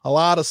there's a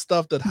lot of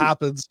stuff that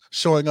happens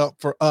showing up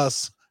for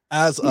us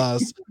as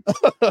us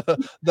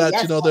that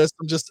Yes. There's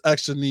some just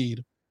extra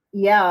need.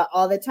 Yeah,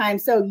 all the time.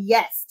 So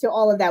yes, to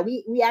all of that.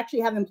 We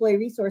actually have employee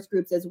resource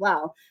groups as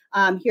well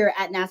here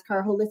at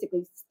NASCAR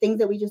holistically, things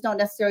that we just don't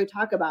necessarily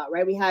talk about,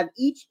 right? We have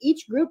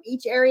each group,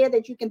 each area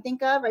that you can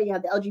think of, right? You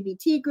have the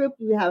LGBT group,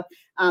 you have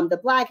the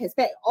Black,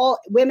 Hispanic, all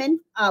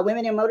women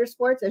in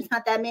motorsports. There's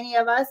not that many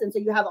of us. And so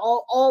you have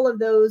all of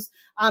those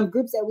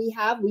groups that we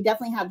have. We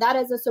definitely have that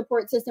as a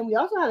support system. We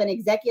also have an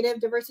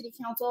executive diversity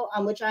council,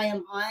 which I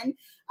am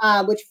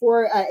on, which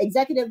for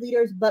executive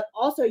leaders, but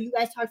also you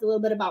guys talked a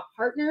little bit about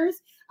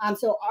partners.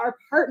 So our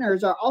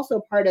partners are also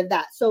part of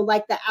that. So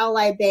like the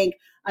Ally Bank,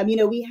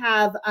 we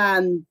have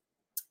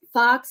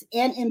Fox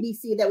and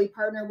NBC that we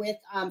partner with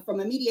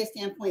from a media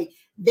standpoint.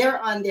 They're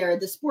on there.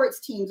 The sports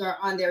teams are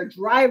on there.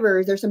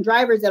 Drivers, there's some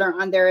drivers that are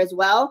on there as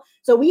well.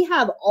 So we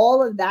have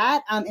all of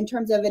that in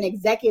terms of an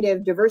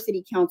executive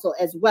diversity council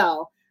as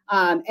well.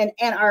 And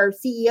our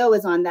CEO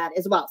is on that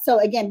as well. So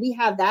again, we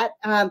have that.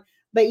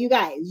 But you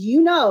guys,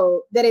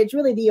 that it's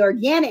really the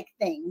organic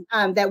thing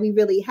that we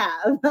really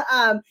have,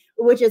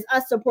 which is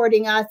us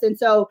supporting us. And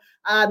so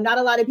not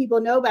a lot of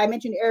people know, but I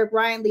mentioned Eric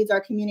Ryan leads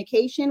our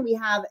communication. We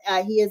have,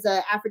 he is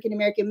an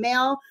African-American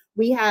male.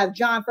 We have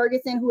John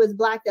Ferguson, who is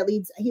Black,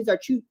 he's our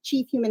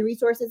chief human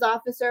resources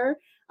officer.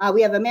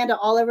 We have Amanda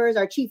Oliver,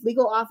 our chief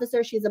legal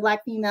officer. She's a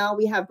Black female.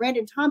 We have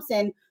Brandon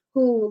Thompson,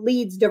 who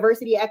leads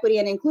diversity, equity,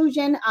 and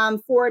inclusion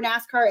for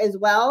NASCAR as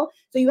well.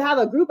 So you have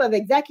a group of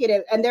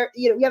executives, and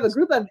you have a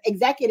group of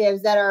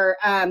executives that are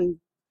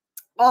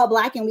all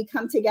Black, and we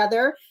come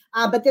together.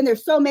 But then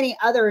there's so many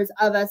others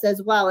of us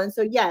as well. And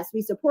so, yes,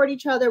 we support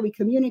each other. We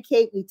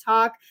communicate. We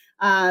talk.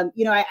 I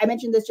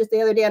mentioned this just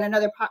the other day on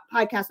another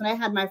podcast when I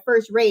had my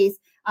first race.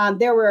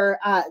 There were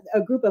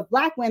a group of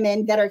Black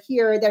women that are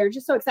here that are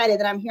just so excited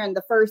that I'm here in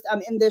the first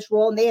in this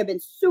role. And they have been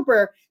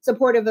super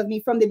supportive of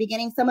me from the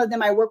beginning. Some of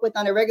them I work with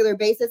on a regular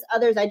basis.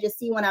 Others I just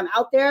see when I'm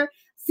out there.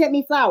 Sent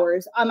me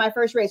flowers on my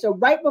first race. So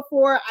right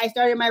before I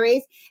started my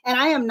race, and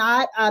I am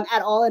not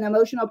at all an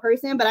emotional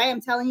person, but I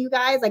am telling you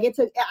guys, like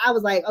I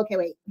was like, okay,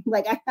 wait,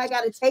 like I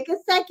got to take a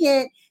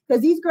second,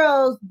 because these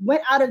girls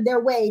went out of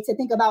their way to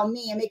think about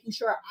me and making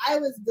sure I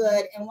was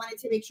good and wanted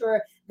to make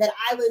sure that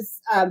I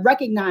was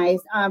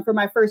recognized for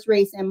my first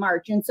race in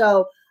March. And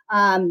so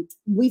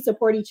we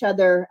support each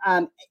other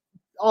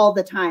all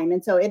the time.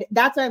 And so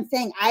that's what I'm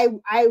saying.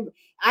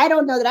 I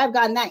don't know that I've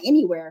gotten that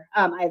anywhere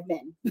I've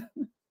been.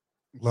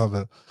 Love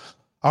it.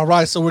 All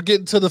right. So we're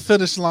getting to the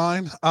finish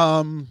line.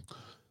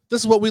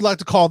 This is what we like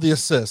to call the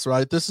assist,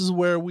 right? This is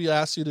where we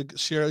ask you to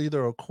share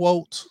either a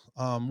quote,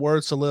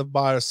 words to live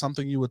by, or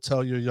something you would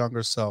tell your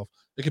younger self.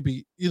 It could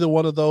be either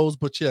one of those,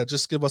 but yeah,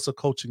 just give us a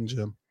coaching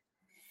gem.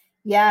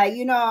 Yeah,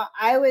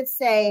 I would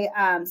say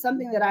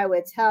something that I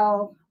would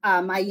tell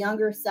my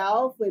younger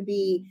self would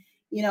be,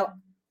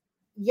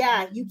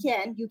 yeah, you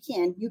can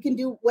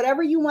do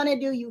whatever you want to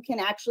do. You can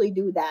actually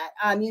do that.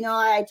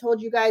 I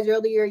told you guys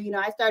earlier,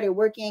 I started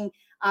working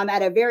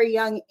at a very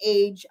young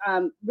age,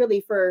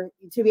 really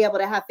to be able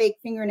to have fake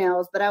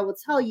fingernails. But I will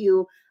tell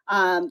you,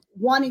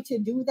 wanting to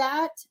do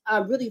that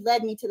really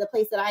led me to the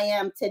place that I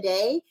am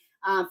today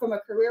from a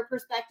career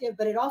perspective,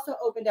 but it also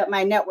opened up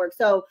my network.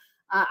 So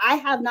I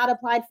have not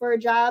applied for a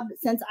job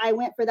since I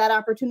went for that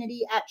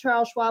opportunity at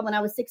Charles Schwab when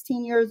I was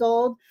 16 years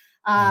old.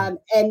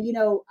 And, you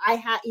know,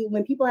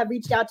 when people have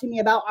reached out to me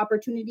about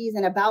opportunities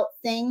and about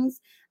things,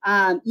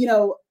 you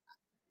know,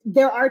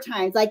 there are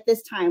times like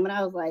this time when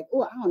I was like,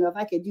 oh, I don't know if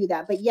I could do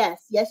that. But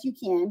yes, you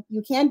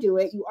can do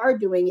it. You are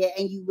doing it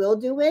and you will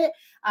do it.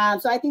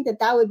 So I think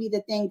that would be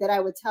the thing that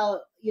I would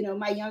tell, you know,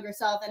 my younger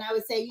self. And I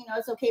would say, you know,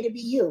 it's okay to be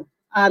you.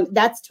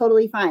 That's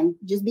totally fine.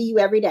 Just be you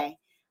every day.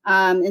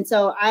 And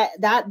so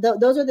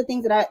those are the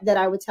things that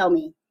I would tell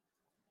me.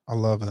 I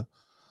love it.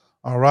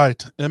 All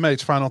right.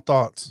 MH, final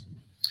thoughts.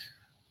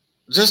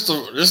 Just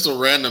a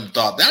random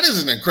thought. That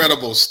is an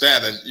incredible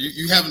stat. That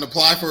you haven't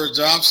applied for a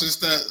job since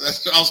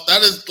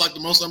that is like the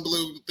most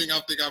unbelievable thing I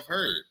think I've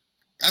heard.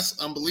 That's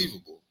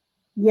unbelievable.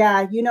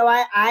 Yeah, you know,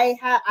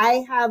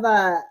 I have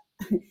a,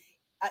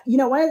 you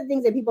know, one of the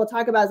things that people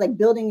talk about is like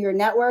building your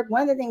network.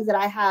 One of the things that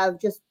I have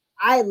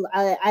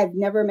I've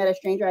never met a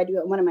stranger.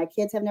 One of my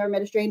kids have never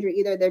met a stranger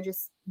either. They're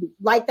just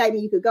like that. I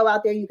mean, you could go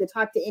out there, you could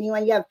talk to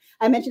anyone.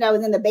 I mentioned I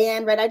was in the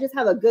band, right? I just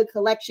have a good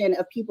collection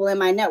of people in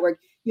my network.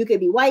 You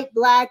could be white,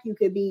 black, you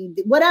could be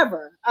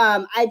whatever.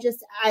 I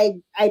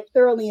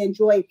thoroughly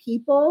enjoy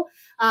people.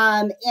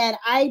 And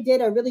I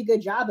did a really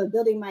good job of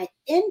building my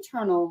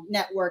internal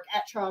network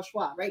at Charles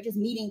Schwab, right? Just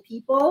meeting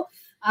people.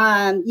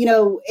 You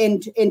know,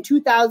 in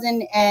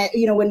 2000,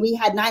 you know, when we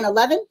had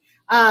 9/11,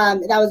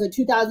 that was in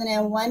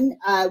 2001,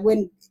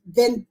 when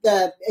then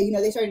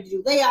they started to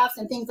do layoffs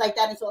and things like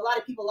that. And so a lot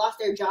of people lost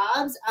their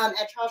jobs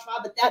at Charles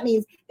Schwab, but that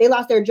means they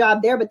lost their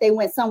job there, but they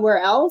went somewhere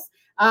else.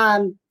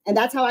 And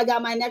that's how I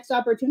got my next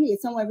opportunity.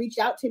 Someone reached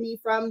out to me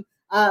from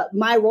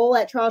my role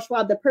at Charles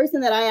Schwab. The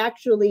person that I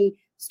actually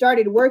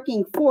started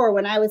working for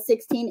when I was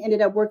 16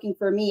 ended up working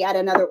for me at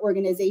another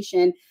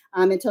organization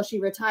until she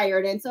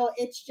retired. And so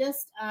it's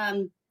just,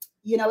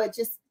 you know, it's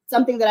just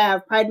something that I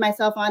have prided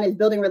myself on is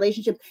building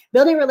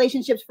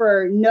relationships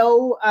for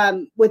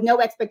with no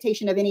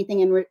expectation of anything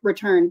in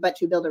return, but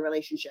to build a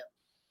relationship.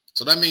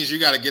 So that means you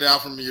got to get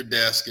out from your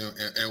desk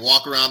and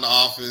walk around the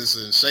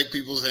office and shake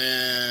people's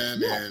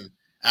hand and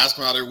ask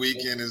them how their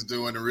weekend is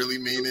doing and really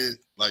mean it.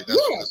 Like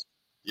that's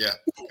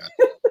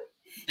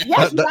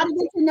Yes, you got to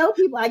get to know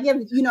people.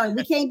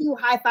 We can't do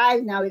high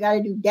fives now. We got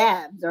to do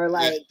dabs or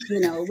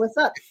what's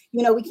up?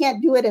 You know, we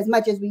can't do it as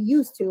much as we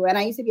used to. And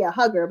I used to be a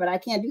hugger, but I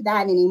can't do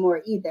that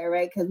anymore either,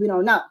 right? Because we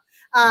don't know.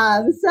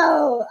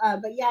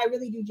 But yeah, I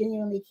really do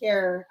genuinely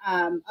care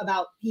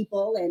about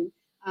people and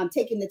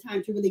taking the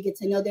time to really get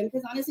to know them.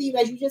 Because honestly, you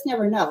guys, you just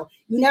never know.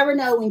 You never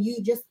know when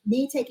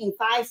me taking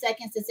 5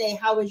 seconds to say,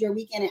 how was your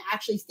weekend? And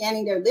actually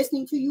standing there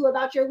listening to you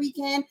about your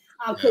weekend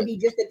could be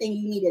just the thing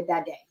you needed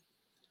that day.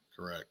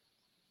 Correct.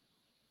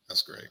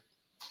 That's great.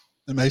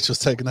 MH was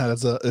taking that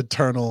as an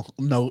eternal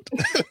note.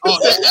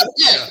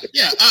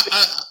 Yeah.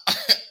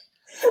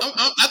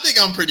 I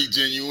think I'm pretty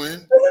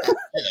genuine.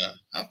 Yeah,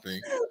 I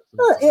think.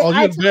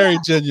 He's very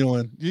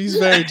genuine. He's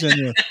very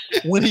genuine.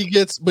 But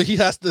he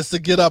has to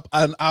get up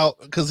and out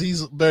because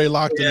he's very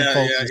locked in.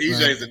 Yeah.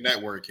 EJ's the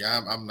network.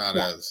 Yeah, I'm not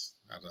as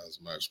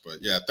much, but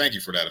yeah, thank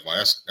you for that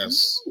advice.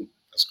 That's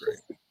great.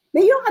 Now,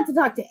 you don't have to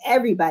talk to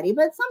everybody,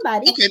 but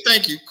somebody. Okay,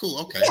 thank you. Cool.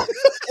 Okay.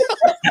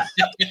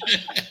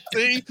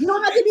 See? You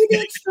don't have to be the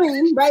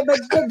extreme, right? But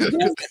give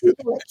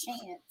people a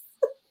chance.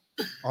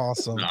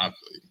 Awesome.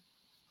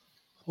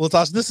 Well,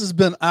 Latasha, this has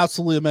been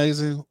absolutely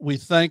amazing. We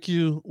thank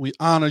you. We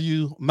honor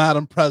you,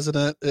 Madam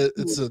President.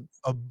 It's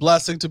a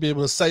blessing to be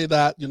able to say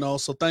that,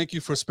 so thank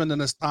you for spending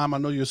this time. I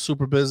know you're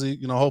super busy.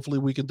 Hopefully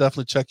we can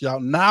definitely check you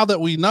out. Now that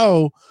we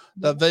know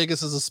that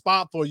Vegas is a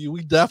spot for you,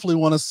 we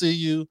definitely want to see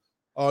you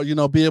or,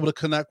 be able to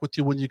connect with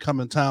you when you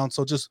come in town.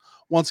 So just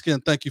once again,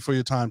 thank you for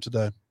your time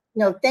today.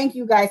 No, thank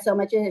you guys so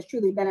much. It has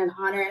truly been an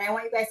honor. And I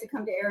want you guys to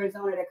come to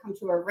Arizona to come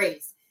to a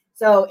race.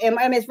 So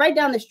it's right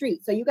down the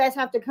street. So you guys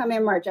have to come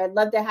in March. I'd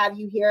love to have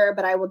you here,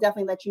 but I will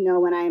definitely let you know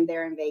when I am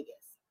there in Vegas.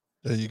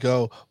 There you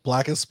go.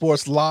 Black and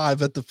Sports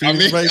live at the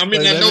Phoenix Raceway.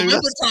 That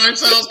November time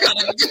sounds kind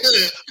of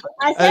good.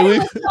 I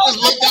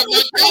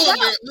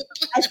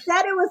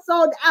said it was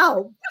sold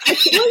out. Where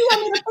do you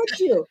want me to put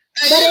you?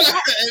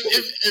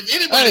 If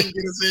anybody can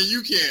get us in,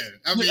 you can.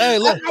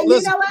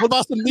 Listen, what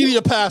about some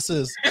media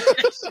passes? You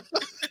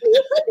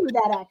could do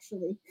that,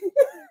 actually.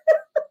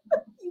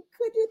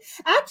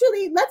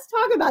 Actually, let's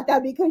talk about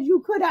that because you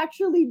could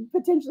actually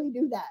potentially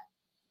do that.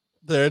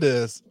 There it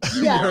is.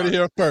 Yeah. You heard it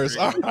here first.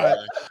 All right.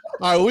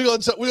 All right, we're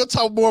gonna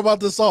talk more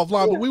about this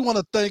offline, but we want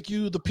to thank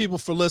you, the people,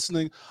 for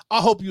listening. I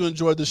hope you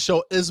enjoyed the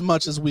show as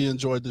much as we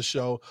enjoyed the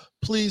show.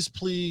 Please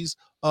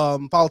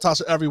follow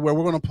Tasha everywhere.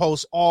 We're gonna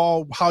post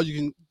all how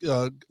you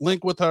can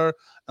link with her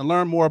and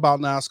learn more about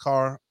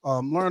NASCAR,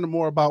 learn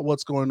more about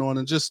what's going on,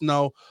 and just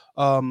know,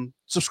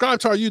 subscribe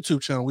to our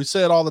YouTube channel. We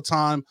say it all the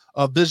time.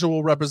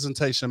 Visual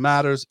representation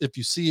matters. If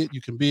you see it,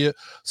 you can be it.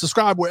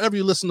 Subscribe wherever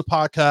you listen to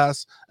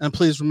podcasts, and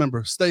please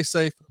remember, stay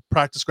safe,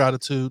 practice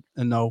gratitude,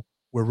 and know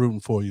we're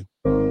rooting for you.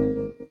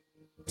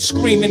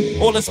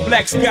 Screaming, all us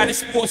blacks got is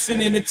sports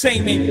and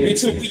entertainment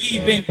until we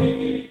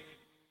even.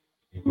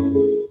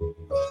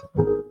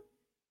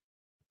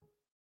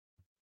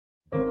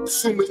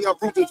 Assuming I'm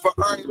rooting for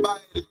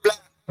everybody that's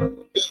black.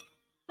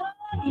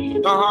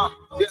 Yeah.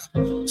 Yeah.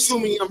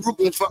 Assuming I'm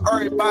rooting for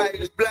everybody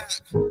that's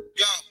black.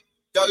 Yeah.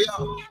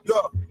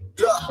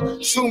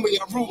 Assuming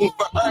I'm rooting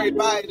for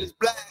everybody that's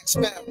black.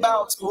 Spent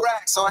about 2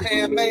 racks on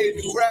handmade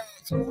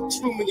rags.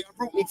 Assuming I'm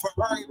rooting for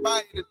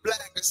everybody that's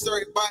black. That's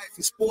everybody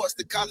from sports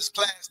to college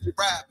class to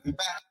rap and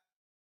back.